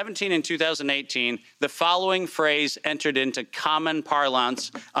 2017 and 2018, the following phrase entered into common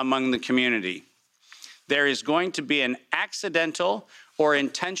parlance among the community. There is going to be an accidental or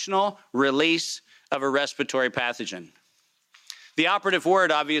intentional release of a respiratory pathogen. The operative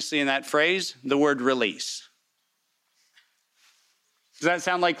word, obviously, in that phrase, the word release. Does that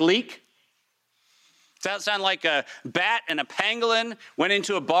sound like leak? Does that sound like a bat and a pangolin went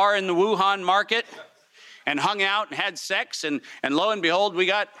into a bar in the Wuhan market and hung out and had sex and lo and behold, we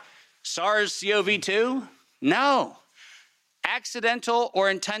got SARS-CoV-2? No. Accidental or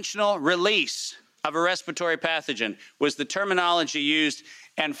intentional release of a respiratory pathogen was the terminology used,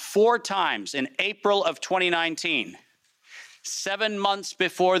 and 4 times in April of 2019, 7 months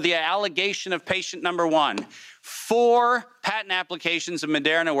before the allegation of patient number 1, 4 patent applications of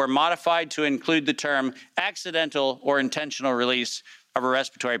Moderna were modified to include the term accidental or intentional release of a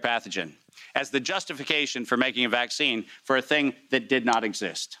respiratory pathogen as the justification for making a vaccine for a thing that did not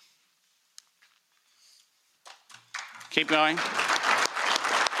exist. Keep going.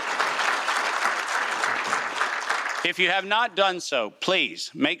 If you have not done so,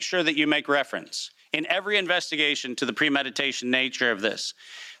 please make sure that you make reference in every investigation to the premeditation nature of this,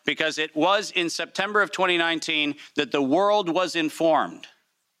 because it was in September of 2019 that the world was informed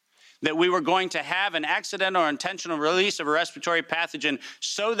that we were going to have an accidental or intentional release of a respiratory pathogen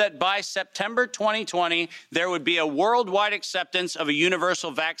so that by September 2020, there would be a worldwide acceptance of a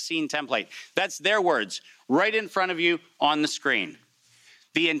universal vaccine template. That's their words, right in front of you on the screen.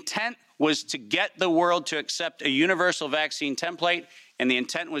 The intent was to get the world to accept a universal vaccine template, and the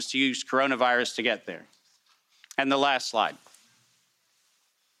intent was to use coronavirus to get there. And the last slide.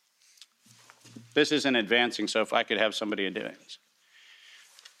 This isn't advancing, so if I could have somebody do it.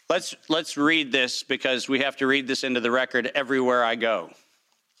 Let's read this, because we have to read this into the record everywhere I go.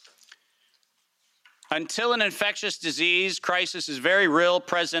 Until an infectious disease crisis is very real,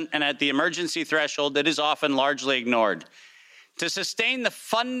 present, and at the emergency threshold, it is often largely ignored. To sustain the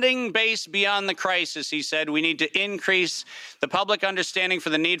funding base beyond the crisis, he said, we need to increase the public understanding for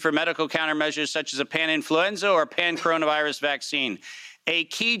the need for medical countermeasures such as a pan-influenza or pan-coronavirus vaccine. A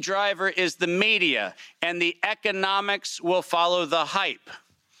key driver is the media, and the economics will follow the hype.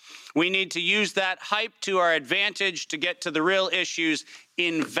 We need to use that hype to our advantage to get to the real issues.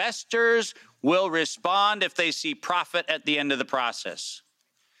 Investors will respond if they see profit at the end of the process.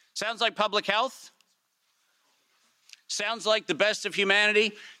 Sounds like public health? Sounds like the best of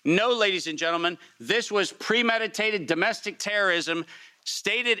humanity? No, ladies and gentlemen, this was premeditated domestic terrorism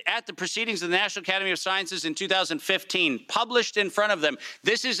stated at the proceedings of the National Academy of Sciences in 2015, published in front of them.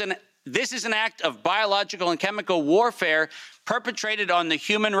 This is an act of biological and chemical warfare perpetrated on the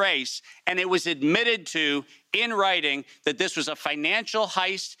human race, and it was admitted to in writing that this was a financial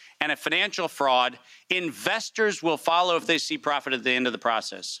heist and a financial fraud. Investors will follow if they see profit at the end of the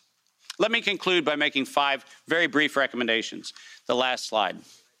process. Let me conclude by making 5 very brief recommendations. The last slide.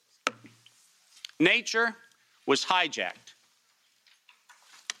 Nature was hijacked.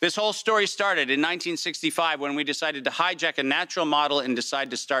 This whole story started in 1965 when we decided to hijack a natural model and decide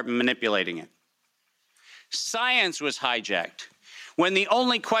to start manipulating it. Science was hijacked when the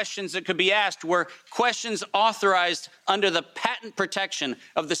only questions that could be asked were questions authorized under the patent protection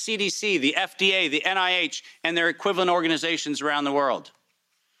of the CDC, the FDA, the NIH, and their equivalent organizations around the world.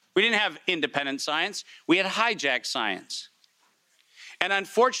 We didn't have independent science. We had hijacked science. And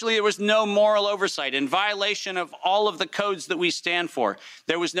unfortunately, there was no moral oversight in violation of all of the codes that we stand for.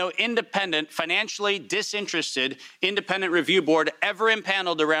 There was no independent, financially disinterested, independent review board ever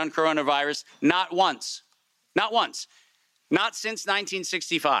impaneled around coronavirus, not once. Not once. Not since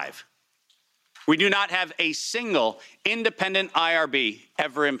 1965. We do not have a single independent IRB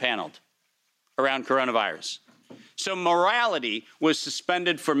ever impaneled around coronavirus. So morality was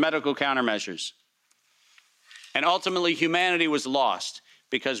suspended for medical countermeasures. And ultimately, humanity was lost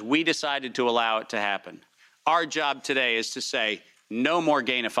because we decided to allow it to happen. Our job today is to say, no more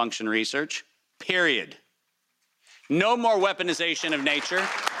gain-of-function research, period. No more weaponization of nature,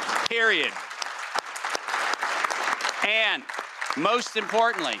 period. And most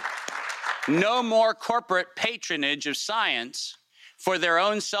importantly, no more corporate patronage of science for their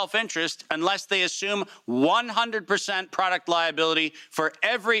own self-interest unless they assume 100% product liability for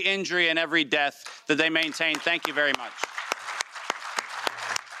every injury and every death that they maintain. Thank you very much.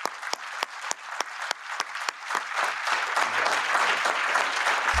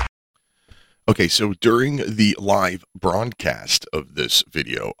 Okay, so during the live broadcast of this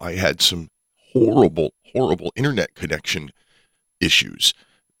video, I had some horrible internet connection issues.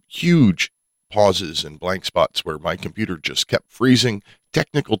 Huge pauses and blank spots where my computer just kept freezing,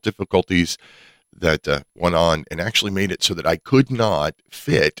 technical difficulties that went on and actually made it so that I could not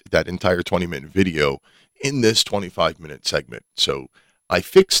fit that entire 20-minute video in this 25-minute segment. So I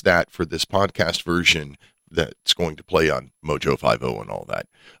fixed that for this podcast version that's going to play on Mojo 50 and all that.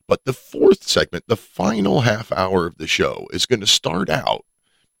 But the 4th segment, the final half hour of the show, is going to start out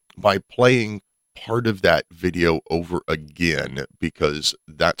by playing part of that video over again, because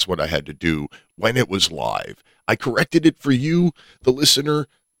that's what I had to do when it was live. I corrected it for you, the listener,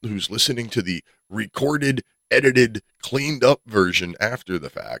 who's listening to the recorded, edited, cleaned up version after the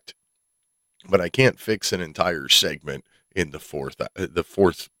fact. But I can't fix an entire segment in the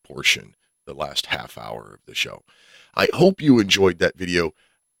fourth portion, the last half hour of the show. I hope you enjoyed that video.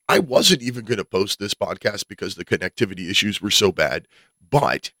 I wasn't even going to post this podcast because the connectivity issues were so bad,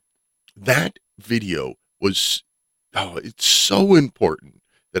 but that video was, it's so important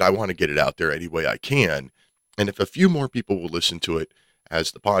that I want to get it out there any way I can. And if a few more people will listen to it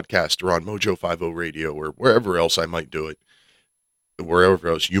as the podcast or on Mojo 50 Radio or wherever else I might do it, wherever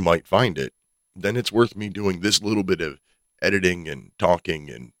else you might find it, then it's worth me doing this little bit of editing and talking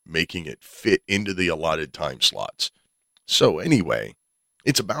and making it fit into the allotted time slots. So anyway,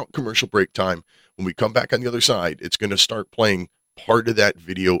 it's about commercial break time. When we come back on the other side, it's going to start playing part of that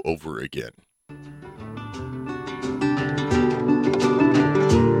video over again.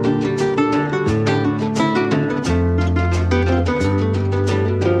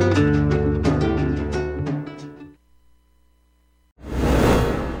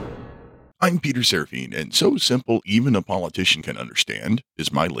 I'm Peter Serafine, and So Simple Even a Politician Can Understand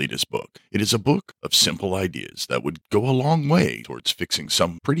is my latest book. It is a book of simple ideas that would go a long way towards fixing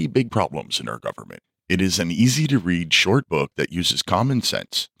some pretty big problems in our government. It is an easy-to-read short book that uses common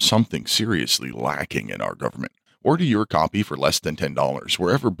sense, something seriously lacking in our government. Order your copy for less than $10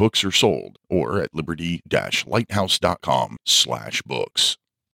 wherever books are sold or at liberty-lighthouse.com/books.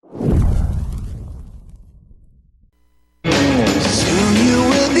 Soon you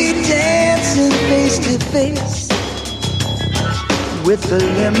will be dancing face to face with the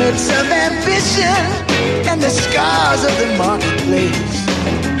limits of ambition and the scars of the marketplace.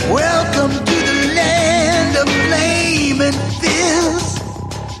 Welcome to the land of flame and fizz,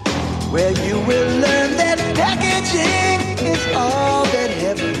 where you will learn that packaging is all that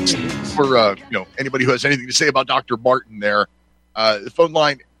heaven is. For anybody who has anything to say about Dr. Martin there, the phone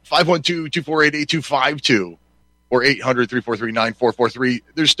line 512-248-8252 or 800-343-9443.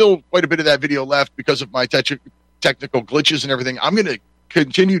 There's still quite a bit of that video left because of my technical glitches and everything. I'm going to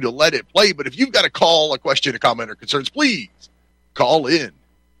continue to let it play, but if you've got a call, a question, a comment, or concerns, please call in.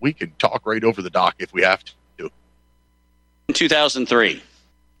 We can talk right over the dock if we have to. In 2003,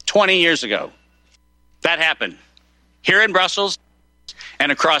 20 years ago, that happened here in Brussels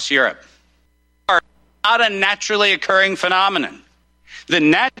and across Europe. Are not a naturally occurring phenomenon. The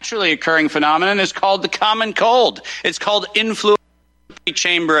naturally occurring phenomenon is called the common cold. It's called influence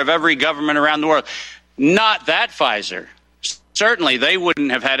chamber of every government around the world. Not that Pfizer. Certainly, they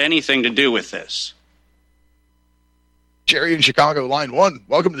wouldn't have had anything to do with this. Jerry in Chicago, line 1.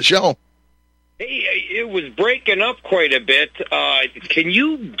 Welcome to the show. Hey, it was breaking up quite a bit. Can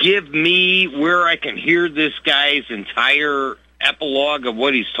you give me where I can hear this guy's entire epilogue of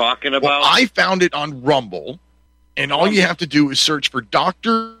what he's talking about? Well, I found it on Rumble, and all you have to do is search for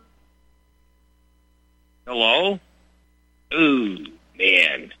Dr. Hello? Ooh,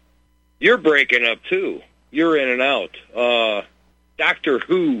 man. You're breaking up, too. You're in and out. Doctor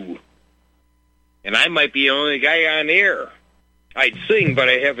Who. And I might be the only guy on air. I'd sing, but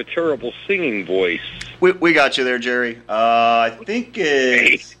I have a terrible singing voice. We got you there, Jerry. I think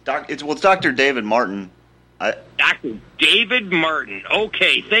it's Dr. David Martin. Dr. David Martin.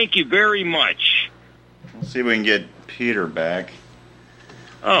 Okay, thank you very much. We'll see if we can get Peter back.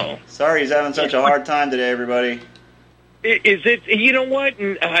 Oh. Sorry he's having such a hard time today, everybody. Is it, you know what?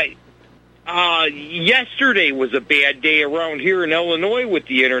 Yesterday was a bad day around here in Illinois with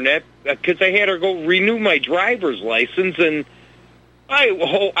the internet because I had to go renew my driver's license, and I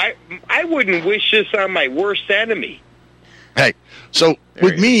wouldn't wish this on my worst enemy. Hey, so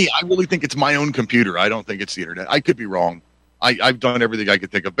with me, I really think it's my own computer. I don't think it's the internet. I could be wrong. I've done everything I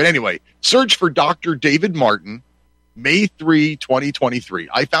could think of. But anyway, search for Dr. David Martin, May 3, 2023.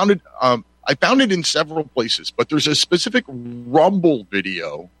 I found it in several places, but there's a specific Rumble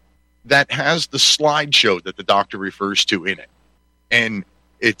video that has the slideshow that the doctor refers to in it. And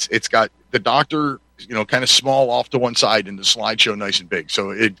it's got the doctor, kind of small off to one side and the slideshow nice and big.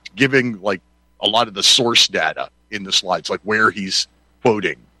 So it's giving like a lot of the source data in the slides, like where he's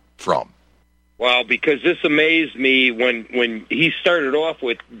quoting from. Well, because this amazed me when he started off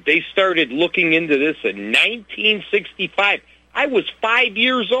with, they started looking into this in 1965. I was 5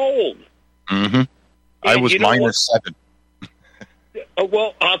 years old. Mm-hmm. I was -7.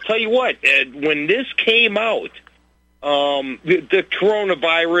 Well, I'll tell you what, when this came out, the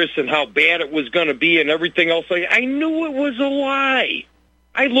coronavirus and how bad it was going to be and everything else, I knew it was a lie.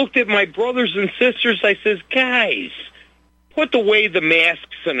 I looked at my brothers and sisters, I says, guys, put away the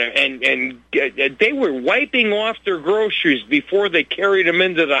masks, and they were wiping off their groceries before they carried them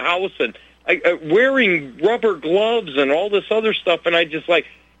into the house, and wearing rubber gloves and all this other stuff, and I just like,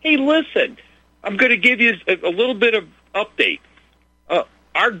 hey, listen, I'm going to give you a little bit of update.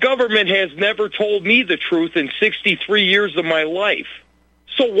 Our government has never told me the truth in 63 years of my life.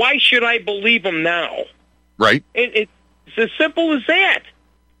 So why should I believe them now? Right. It's as simple as that.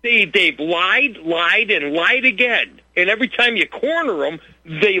 They've lied, and lied again. And every time you corner them,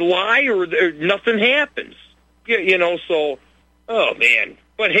 they lie or nothing happens. So, oh, man.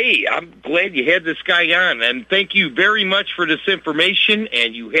 But, hey, I'm glad you had this guy on. And thank you very much for this information.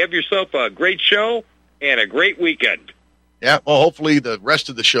 And you have yourself a great show and a great weekend. Yeah, well, hopefully the rest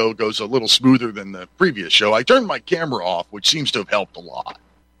of the show goes a little smoother than the previous show. I turned my camera off, which seems to have helped a lot.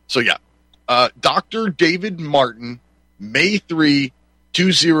 So, yeah, Dr. David Martin, May 3,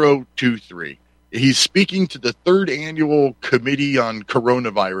 2023. He's speaking to the 3rd Annual Committee on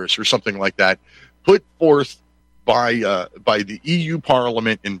Coronavirus or something like that, put forth by the EU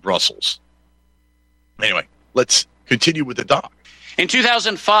Parliament in Brussels. Anyway, let's continue with the doc. In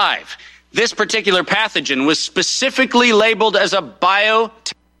 2005, this particular pathogen was specifically labeled as a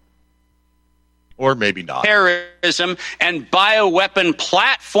Or maybe not. Terrorism and bioweapon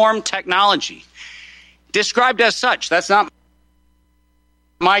platform technology. Described as such. That's not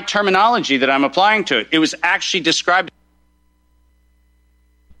my terminology that I'm applying to it. It was actually described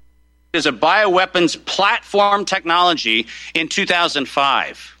as a bioweapons platform technology in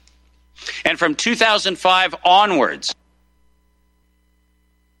 2005. And from 2005 onwards,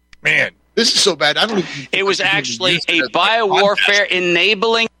 man, this is so bad. I don't even it was actually a biowarfare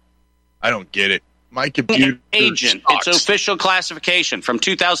enabling. I don't get it. My computer agent. sucks. Its official classification from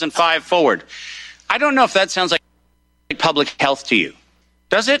 2005 forward. I don't know if that sounds like public health to you.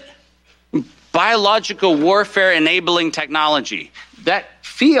 Does it? Biological warfare enabling technology. That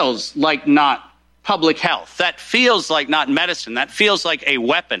feels like not public health. That feels like not medicine. That feels like a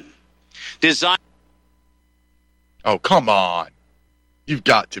weapon designed. Oh, come on. You've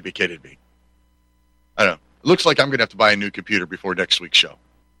got to be kidding me. I don't know. It looks like I'm going to have to buy a new computer before next week's show.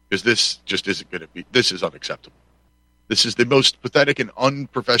 Because this just isn't going to be, this is unacceptable. This is the most pathetic and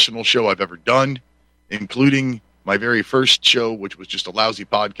unprofessional show I've ever done, including my very first show, which was just a lousy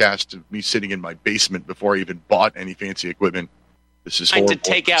podcast of me sitting in my basement before I even bought any fancy equipment. This is horrible. To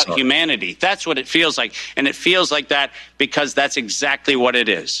take out humanity. That's what it feels like. And it feels like that because that's exactly what it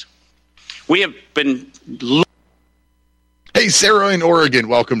is. We have been... Hey, Sarah in Oregon,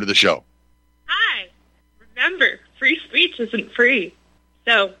 welcome to the show. Hi. Remember, free speech isn't free.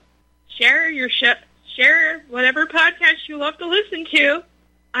 So, share whatever podcast you love to listen to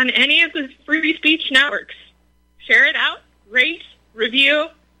on any of the free speech networks. Share it out, rate, review,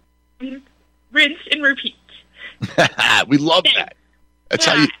 rinse and repeat. We love that.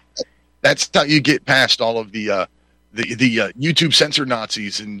 That's how you get past all of the YouTube censor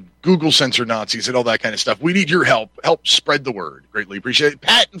Nazis and Google censor Nazis and all that kind of stuff. We need your help. Help spread the word. Greatly appreciate it.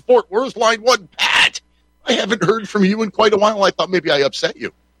 Pat in Fort Worth, line 1. Pat, I haven't heard from you in quite a while. I thought maybe I upset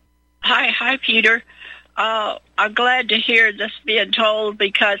you. Hi, Peter. I'm glad to hear this being told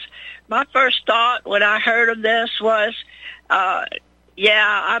because my first thought when I heard of this was,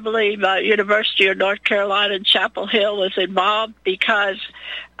 I believe University of North Carolina in Chapel Hill was involved because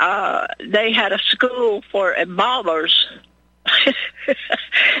they had a school for embalmers.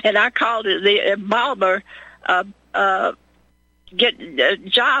 And I called it the embalmer getting a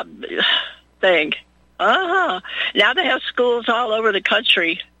job thing. Now they have schools all over the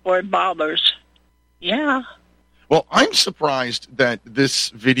country for embalmers. Yeah. Well, I'm surprised that this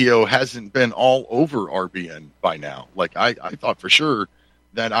video hasn't been all over RBN by now. Like, I thought for sure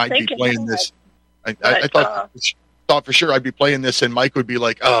that I'd be playing this. I thought for sure I'd be playing this and Mike would be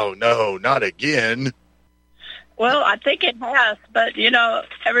like, oh, no, not again. Well, I think it has, but,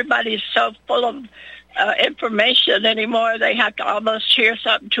 everybody's so full of information anymore. They have to almost hear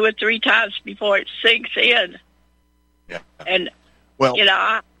something 2 or 3 times before it sinks in. Yeah. And,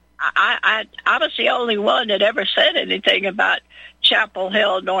 I was the only one that ever said anything about Chapel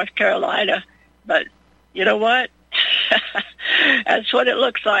Hill, North Carolina. But you know what? That's what it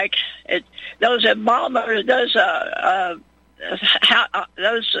looks like. Those embalmers, those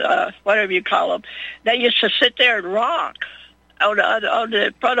whatever you call them, they used to sit there and rock on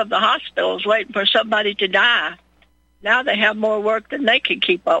the front of the hospitals waiting for somebody to die. Now they have more work than they can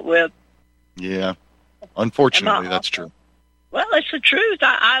keep up with. Yeah. Unfortunately, that's true. Well, it's the truth.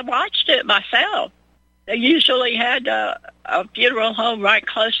 I watched it myself. They usually had a funeral home right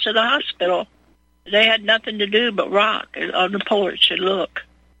close to the hospital. They had nothing to do but rock on the porch and look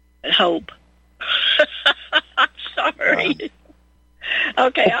and hope. I'm sorry.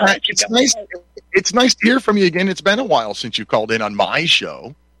 Okay, I'll let you go. It's nice to hear from you again. It's been a while since you called in on my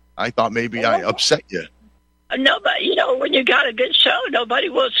show. I thought maybe I upset you. No, but when you got a good show, nobody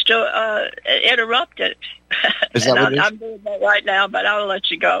wants to interrupt it. Is that what it is? I'm doing that right now, but I'll let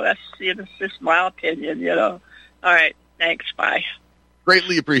you go. That's just my opinion, All right, thanks. Bye.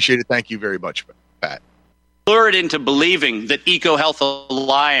 Greatly appreciated. Thank you very much, Pat. Lured into believing that EcoHealth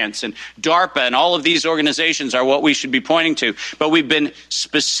Alliance and DARPA and all of these organizations are what we should be pointing to, but we've been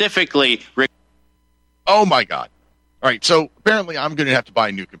specifically. Oh my God! All right, so apparently I'm going to have to buy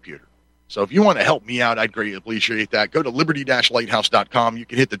a new computer. So if you want to help me out, I'd greatly appreciate that. Go to liberty-lighthouse.com. You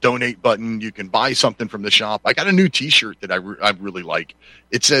can hit the donate button. You can buy something from the shop. I got a new T-shirt that I really like.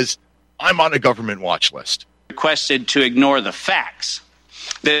 It says, I'm on a government watch list. Requested to ignore the facts.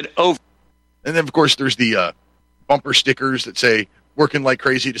 And then, of course, there's the bumper stickers that say, working like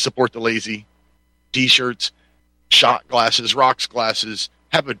crazy to support the lazy. T-shirts, shot glasses, rocks glasses.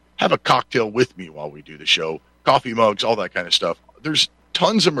 Have a cocktail with me while we do the show. Coffee mugs, all that kind of stuff. There's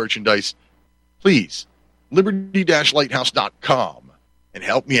tons of merchandise. Please, liberty-lighthouse.com and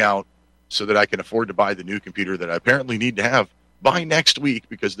help me out so that I can afford to buy the new computer that I apparently need to have by next week,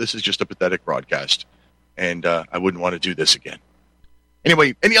 because this is just a pathetic broadcast, and I wouldn't want to do this again.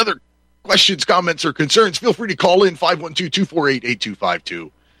 Anyway, any other questions, comments, or concerns, feel free to call in 512-248-8252,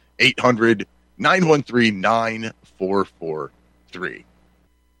 800-913-9443.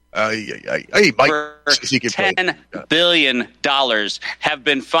 Hey, Mike, $10 billion have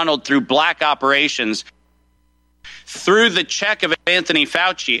been funneled through black operations through the check of Anthony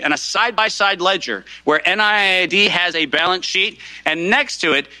Fauci and a side-by-side ledger where NIAID has a balance sheet, and next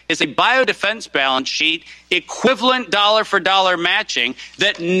to it is a biodefense balance sheet, equivalent dollar-for-dollar matching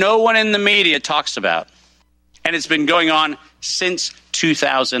that no one in the media talks about. And it's been going on since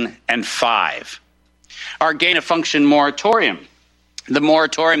 2005. Our gain-of-function moratorium, the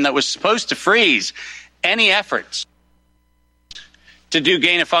moratorium that was supposed to freeze any efforts to do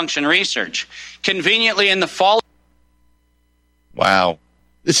gain-of-function research, conveniently in the fall. Wow,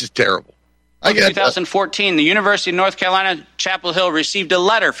 this is terrible. In 2014, the University of North Carolina, Chapel Hill received a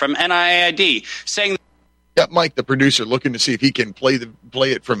letter from NIAID saying, got Mike, the producer, looking to see if he can play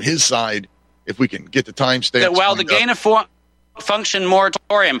it from his side, if we can get the timestamps. That while the gain-of-function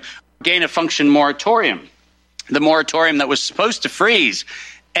moratorium, the moratorium that was supposed to freeze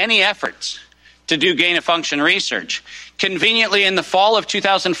any efforts to do gain-of-function research, conveniently in the fall of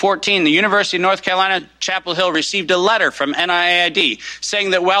 2014, the University of North Carolina, Chapel Hill received a letter from NIAID saying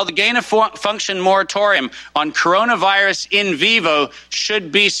that while the gain-of-function moratorium on coronavirus in vivo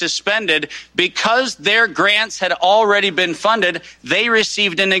should be suspended, because their grants had already been funded, they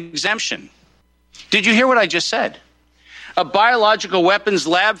received an exemption. Did you hear what I just said? A biological weapons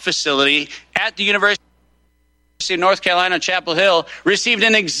lab facility at the University of North Carolina, Chapel Hill received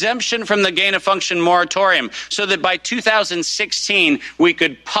an exemption from the gain-of-function moratorium so that by 2016 we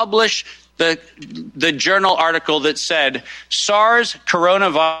could publish the journal article that said SARS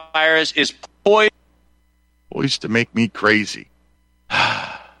coronavirus is poised to make me crazy.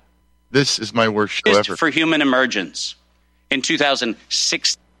 This is my worst show ever. For human emergence in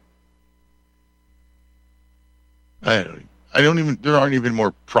 2016. I don't even, there aren't even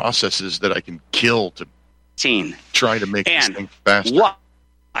more processes that I can kill to try to make this thing faster. What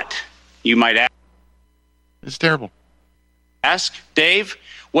you might ask? It's terrible. Ask, Dave,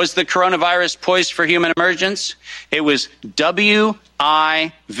 was the coronavirus poised for human emergence? It was WIV1,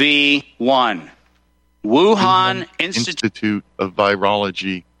 Wuhan Institute of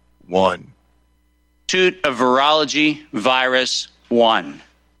Virology 1. Institute of Virology Virus 1.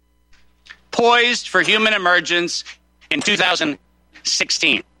 Poised for human emergence in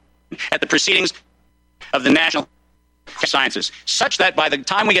 2016 at the proceedings of the National Sciences, such that by the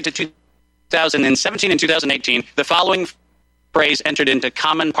time we get to 2017 and 2018, the following phrase entered into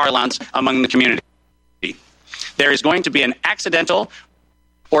common parlance among the community. There is going to be an accidental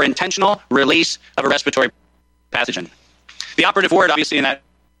or intentional release of a respiratory pathogen. The operative word, obviously, in that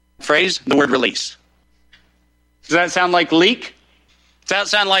phrase, the word release. Does that sound like leak? Does that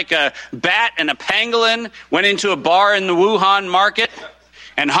sound like a bat and a pangolin went into a bar in the Wuhan market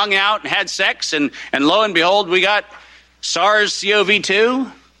and hung out and had sex, and lo and behold, we got SARS-CoV-2?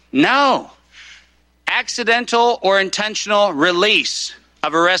 No. Accidental or intentional release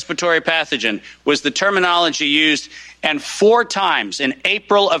of a respiratory pathogen was the terminology used, and 4 times in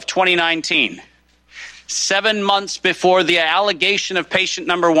April of 2019, 7 months before the allegation of patient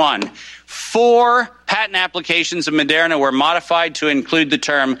number 1, 4 patent applications of Moderna were modified to include the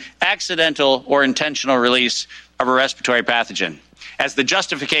term accidental or intentional release of a respiratory pathogen as the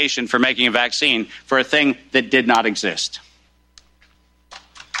justification for making a vaccine for a thing that did not exist.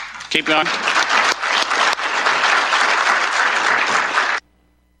 Keep going.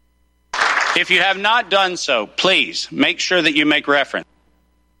 If you have not done so, please make sure that you make reference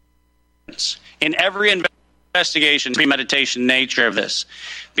in every investigation, premeditation nature of this,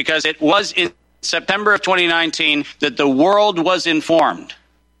 because it was in September of 2019 that the world was informed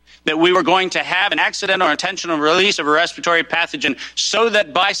that we were going to have an accidental or intentional release of a respiratory pathogen so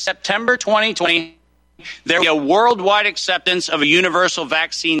that by September 2020, there would be a worldwide acceptance of a universal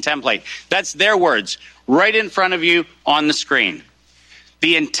vaccine template. That's their words, right in front of you on the screen.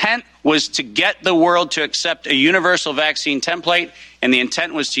 The intent was to get the world to accept a universal vaccine template, and the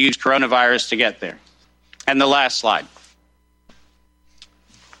intent was to use coronavirus to get there. And the last slide.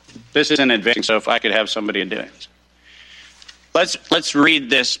 This isn't advancing, so if I could have somebody do it. Let's read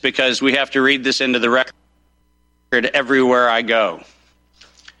this, because we have to read this into the record everywhere I go.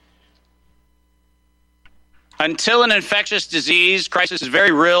 Until an infectious disease crisis is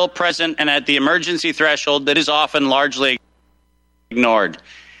very real, present, and at the emergency threshold that is often largely ignored.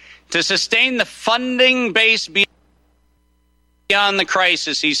 To sustain the funding base beyond the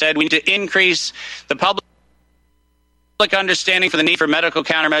crisis, he said, we need to increase the public understanding for the need for medical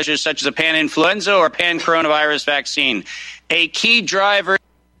countermeasures such as a pan-influenza or pan-coronavirus vaccine. A key driver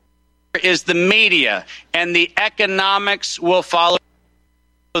is the media, and the economics will follow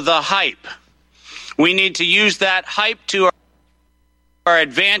the hype. We need to use that hype to our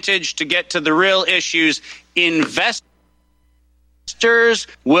advantage to get to the real issues. Investors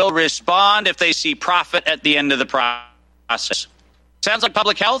will respond if they see profit at the end of the process. Sounds like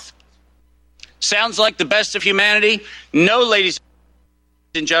public health? Sounds like the best of humanity? No, ladies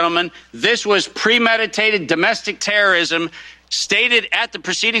and gentlemen, this was premeditated domestic terrorism stated at the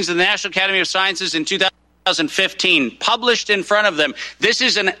proceedings of the National Academy of Sciences in 2015, published in front of them. This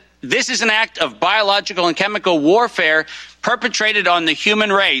is an act of biological and chemical warfare perpetrated on the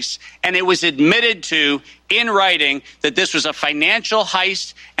human race, and it was admitted to in writing that this was a financial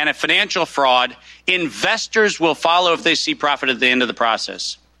heist and a financial fraud. Investors will follow if they see profit at the end of the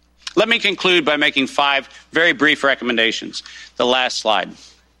process. Let me conclude by making 5 very brief recommendations. The last slide.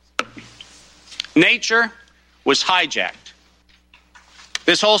 Nature was hijacked.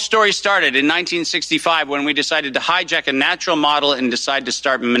 This whole story started in 1965 when we decided to hijack a natural model and decide to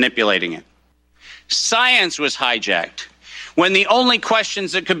start manipulating it. Science was hijacked when the only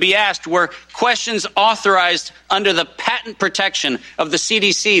questions that could be asked were questions authorized under the patent protection of the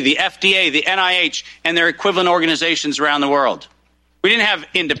CDC, the FDA, the NIH, and their equivalent organizations around the world. We didn't have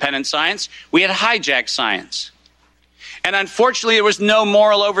independent science. We had hijacked science. And unfortunately, there was no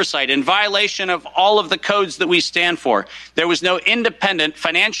moral oversight in violation of all of the codes that we stand for. There was no independent,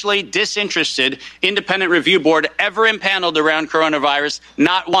 financially disinterested, independent review board ever impaneled around coronavirus.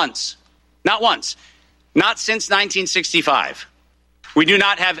 Not once. Not once. Not since 1965. We do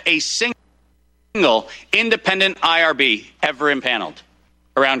not have a single independent IRB ever impaneled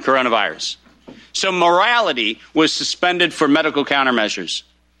around coronavirus. So morality was suspended for medical countermeasures.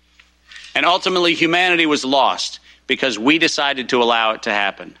 And ultimately, humanity was lost because we decided to allow it to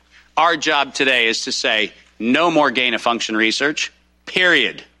happen. Our job today is to say no more gain-of-function research,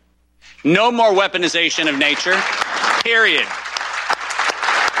 period. No more weaponization of nature, period.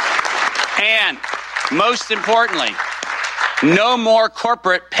 And most importantly, no more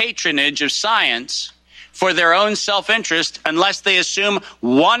corporate patronage of science for their own self-interest unless they assume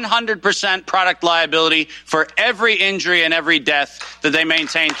 100% product liability for every injury and every death that they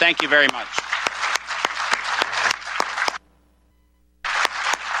maintain. Thank you very much.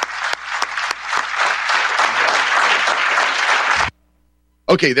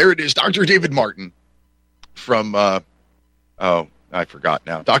 Okay, there it is. Dr. David Martin from, I forgot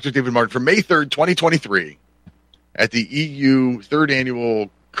now. Dr. David Martin from May 3rd, 2023 at the EU 3rd Annual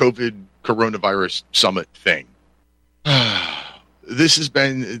COVID Coronavirus Summit thing. This has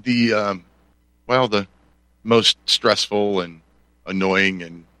been the most stressful and annoying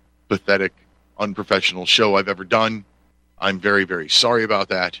and pathetic, unprofessional show I've ever done. I'm very, very sorry about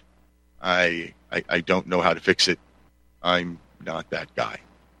that. I don't know how to fix it. I'm not that guy.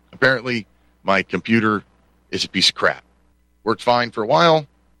 Apparently, my computer is a piece of crap. Worked fine for a while.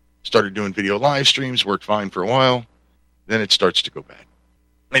 Started doing video live streams. Worked fine for a while. Then it starts to go bad.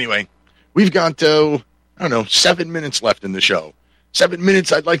 Anyway, we've got, 7 minutes left in the show. 7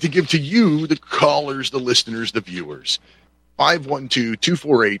 minutes I'd like to give to you, the callers, the listeners, the viewers.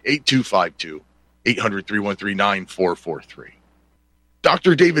 512-248-8252, 800-313-9443.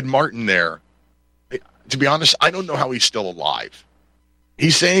 Dr. David Martin there, to be honest, I don't know how he's still alive.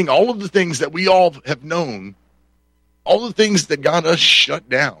 He's saying all of the things that we all have known, all the things that got us shut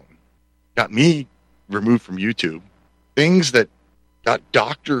down, got me removed from YouTube, things that got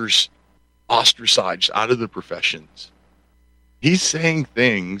doctors ostracized out of the professions. He's saying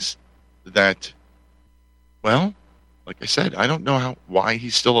things that, well, like I said, I don't know why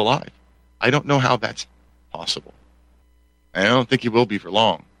he's still alive. I don't know how that's possible. I don't think he will be for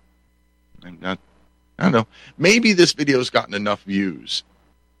long. I don't know. Maybe this video's gotten enough views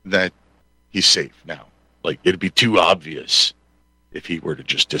that he's safe now. Like, it'd be too obvious if he were to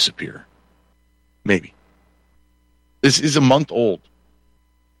just disappear. Maybe. This is a month old.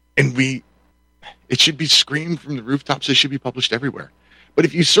 And it should be screamed from the rooftops. It should be published everywhere. But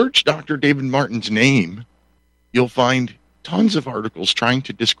if you search Dr. David Martin's name, you'll find tons of articles trying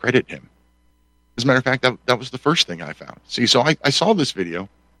to discredit him. As a matter of fact, that was the first thing I found. See, so I saw this video,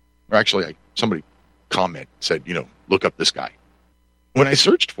 or actually somebody said, look up this guy. When I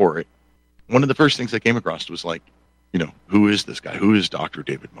searched for it, one of the first things I came across was like, who is this guy? Who is Dr.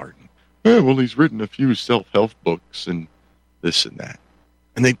 David Martin? Oh, well, he's written a few self-help books and this and that.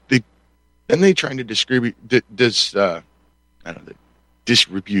 And they trying to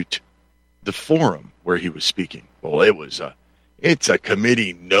disrepute the forum where he was speaking. Well, it was It's a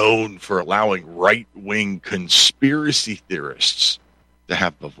committee known for allowing right-wing conspiracy theorists to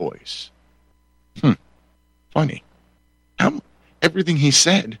have the voice. Funny. Everything he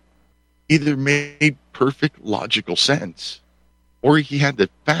said either made perfect logical sense, or he had the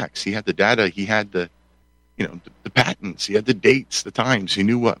facts, he had the data, he had the patents, he had the dates, the times, he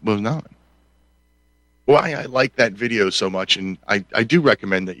knew what was on. Why I like that video so much, and I do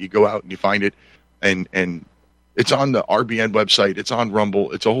recommend that you go out and you find it, and it's on the RBN website, it's on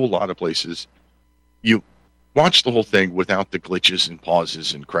Rumble, it's a whole lot of places. You watch the whole thing without the glitches and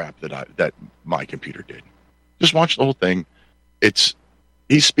pauses and crap that my computer did. Just watch the whole thing.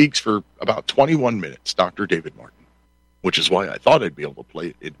 He speaks for about 21 minutes, Dr. David Martin, which is why I thought I'd be able to play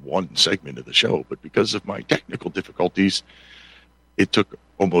it in one segment of the show, but because of my technical difficulties, it took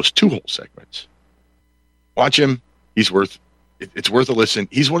almost 2 whole segments. Watch him. It's worth a listen.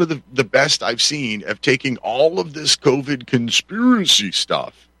 He's one of the best I've seen of taking all of this COVID conspiracy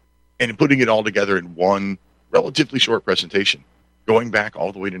stuff and putting it all together in one relatively short presentation, going back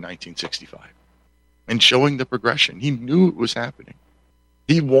all the way to 1965 and showing the progression. He knew it was happening.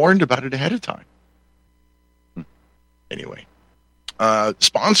 He warned about it ahead of time. Anyway,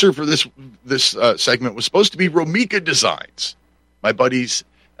 sponsor for this segment was supposed to be Romika Designs. My buddies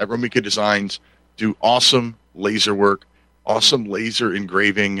at Romika Designs do awesome laser work, awesome laser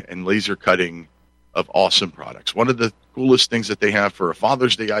engraving and laser cutting of awesome products. One of the coolest things that they have for a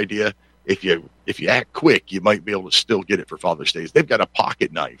Father's Day idea, if you act quick, you might be able to still get it for Father's Day. They've got a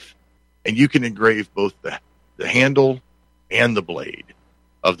pocket knife, and you can engrave both the handle and the blade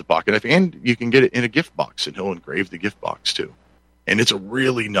of the pocket knife, and you can get it in a gift box, and he'll engrave the gift box too. And it's a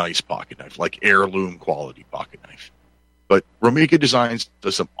really nice pocket knife, like heirloom quality pocket knife. But Romika Designs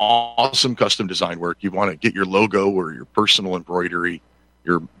does some awesome custom design work. You want to get your logo or your personal embroidery,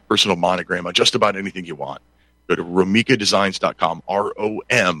 your personal monogram on just about anything you want. Go to romikadesigns.com,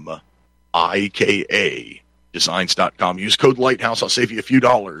 ROMIKA designs.com. Use code Lighthouse. I'll save you a few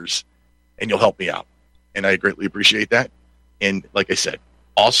dollars, and you'll help me out. And I greatly appreciate that. And like I said,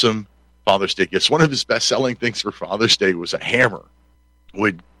 awesome Father's Day gifts. One of his best-selling things for Father's Day was a hammer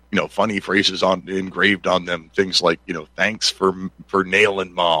with funny phrases engraved on them. Things like, thanks for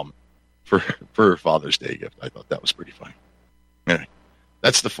nailing mom for Father's Day gift. I thought that was pretty funny. Anyway,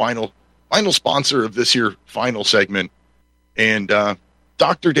 that's the final sponsor of this here final segment. And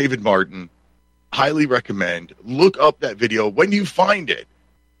Dr. David Martin, highly recommend. Look up that video. When you find it,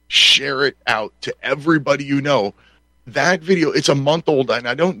 share it out to everybody you know. That video, it's a month old, and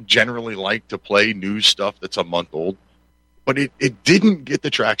I don't generally like to play news stuff that's a month old, but it didn't get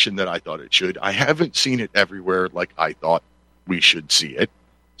the traction that I thought it should. I haven't seen it everywhere like I thought we should see it,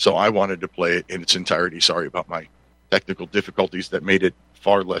 so I wanted to play it in its entirety. Sorry about my technical difficulties that made it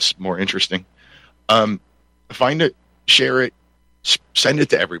far less more interesting. Find it, share it, send it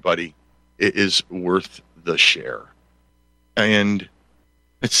to everybody. It is worth the share. And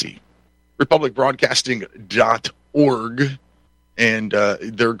let's see, republicbroadcasting.org, and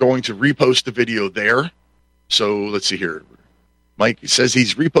they're going to repost the video there. So let's see here. Mike says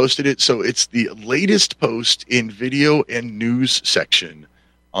he's reposted it, so it's the latest post in video and news section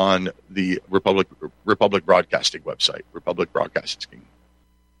on the Republic Broadcasting website,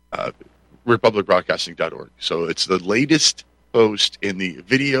 republicbroadcasting.org. So it's the latest post in the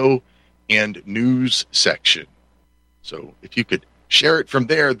video and news section. So if you could share it from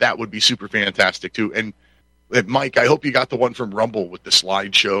there, that would be super fantastic too. And Mike, I hope you got the one from Rumble with the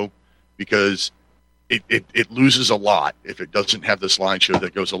slideshow, because it loses a lot if it doesn't have the slideshow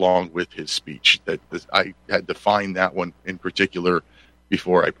that goes along with his speech. I had to find that one in particular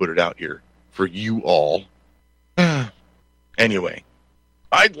before I put it out here for you all. Anyway,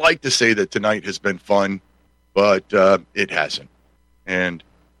 I'd like to say that tonight has been fun, but it hasn't. And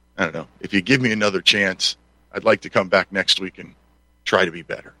I don't know, if you give me another chance, I'd like to come back next week and try to be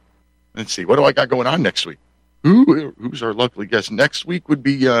better. Let's see, what do I got going on next week? Who's our lovely guest? Next week would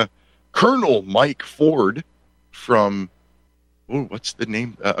be Colonel Mike Ford from, what's the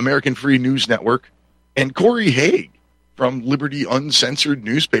name? American Free News Network, and Corey Haig from Liberty Uncensored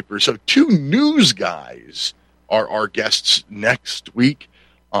Newspaper. So 2 news guys are our guests next week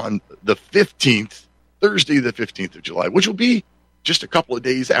on the 15th, Thursday the 15th of July, which will be just a couple of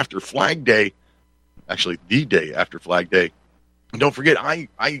days after Flag Day. Actually, the day after Flag Day. And don't forget, I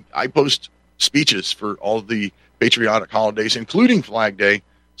post speeches for all the patriotic holidays, including Flag Day.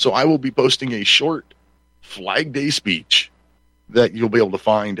 So I will be posting a short Flag Day speech that you'll be able to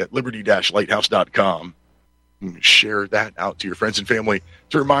find at liberty-lighthouse.com. Share that out to your friends and family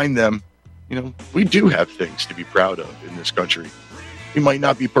to remind them, we do have things to be proud of in this country. We might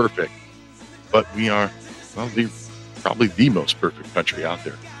not be perfect, but we are, probably the most perfect country out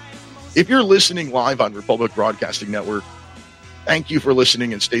there. If you're listening live on Republic Broadcasting Network, thank you for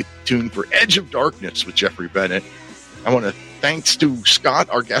listening and stay tuned for Edge of Darkness with Jeffrey Bennett. I want to thanks to Scott,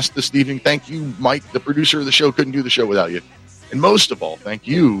 our guest this evening. Thank you, Mike, the producer of the show. Couldn't do the show without you. And most of all, thank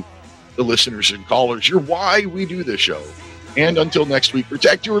you, the listeners and callers. You're why we do this show. And until next week,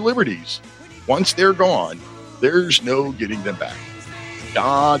 protect your liberties. Once they're gone, there's no getting them back.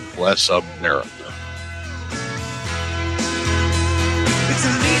 God bless America. It's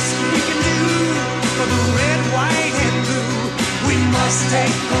the least we can do for the red, white, and blue. We must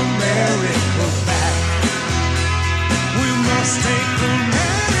take America back. We must take America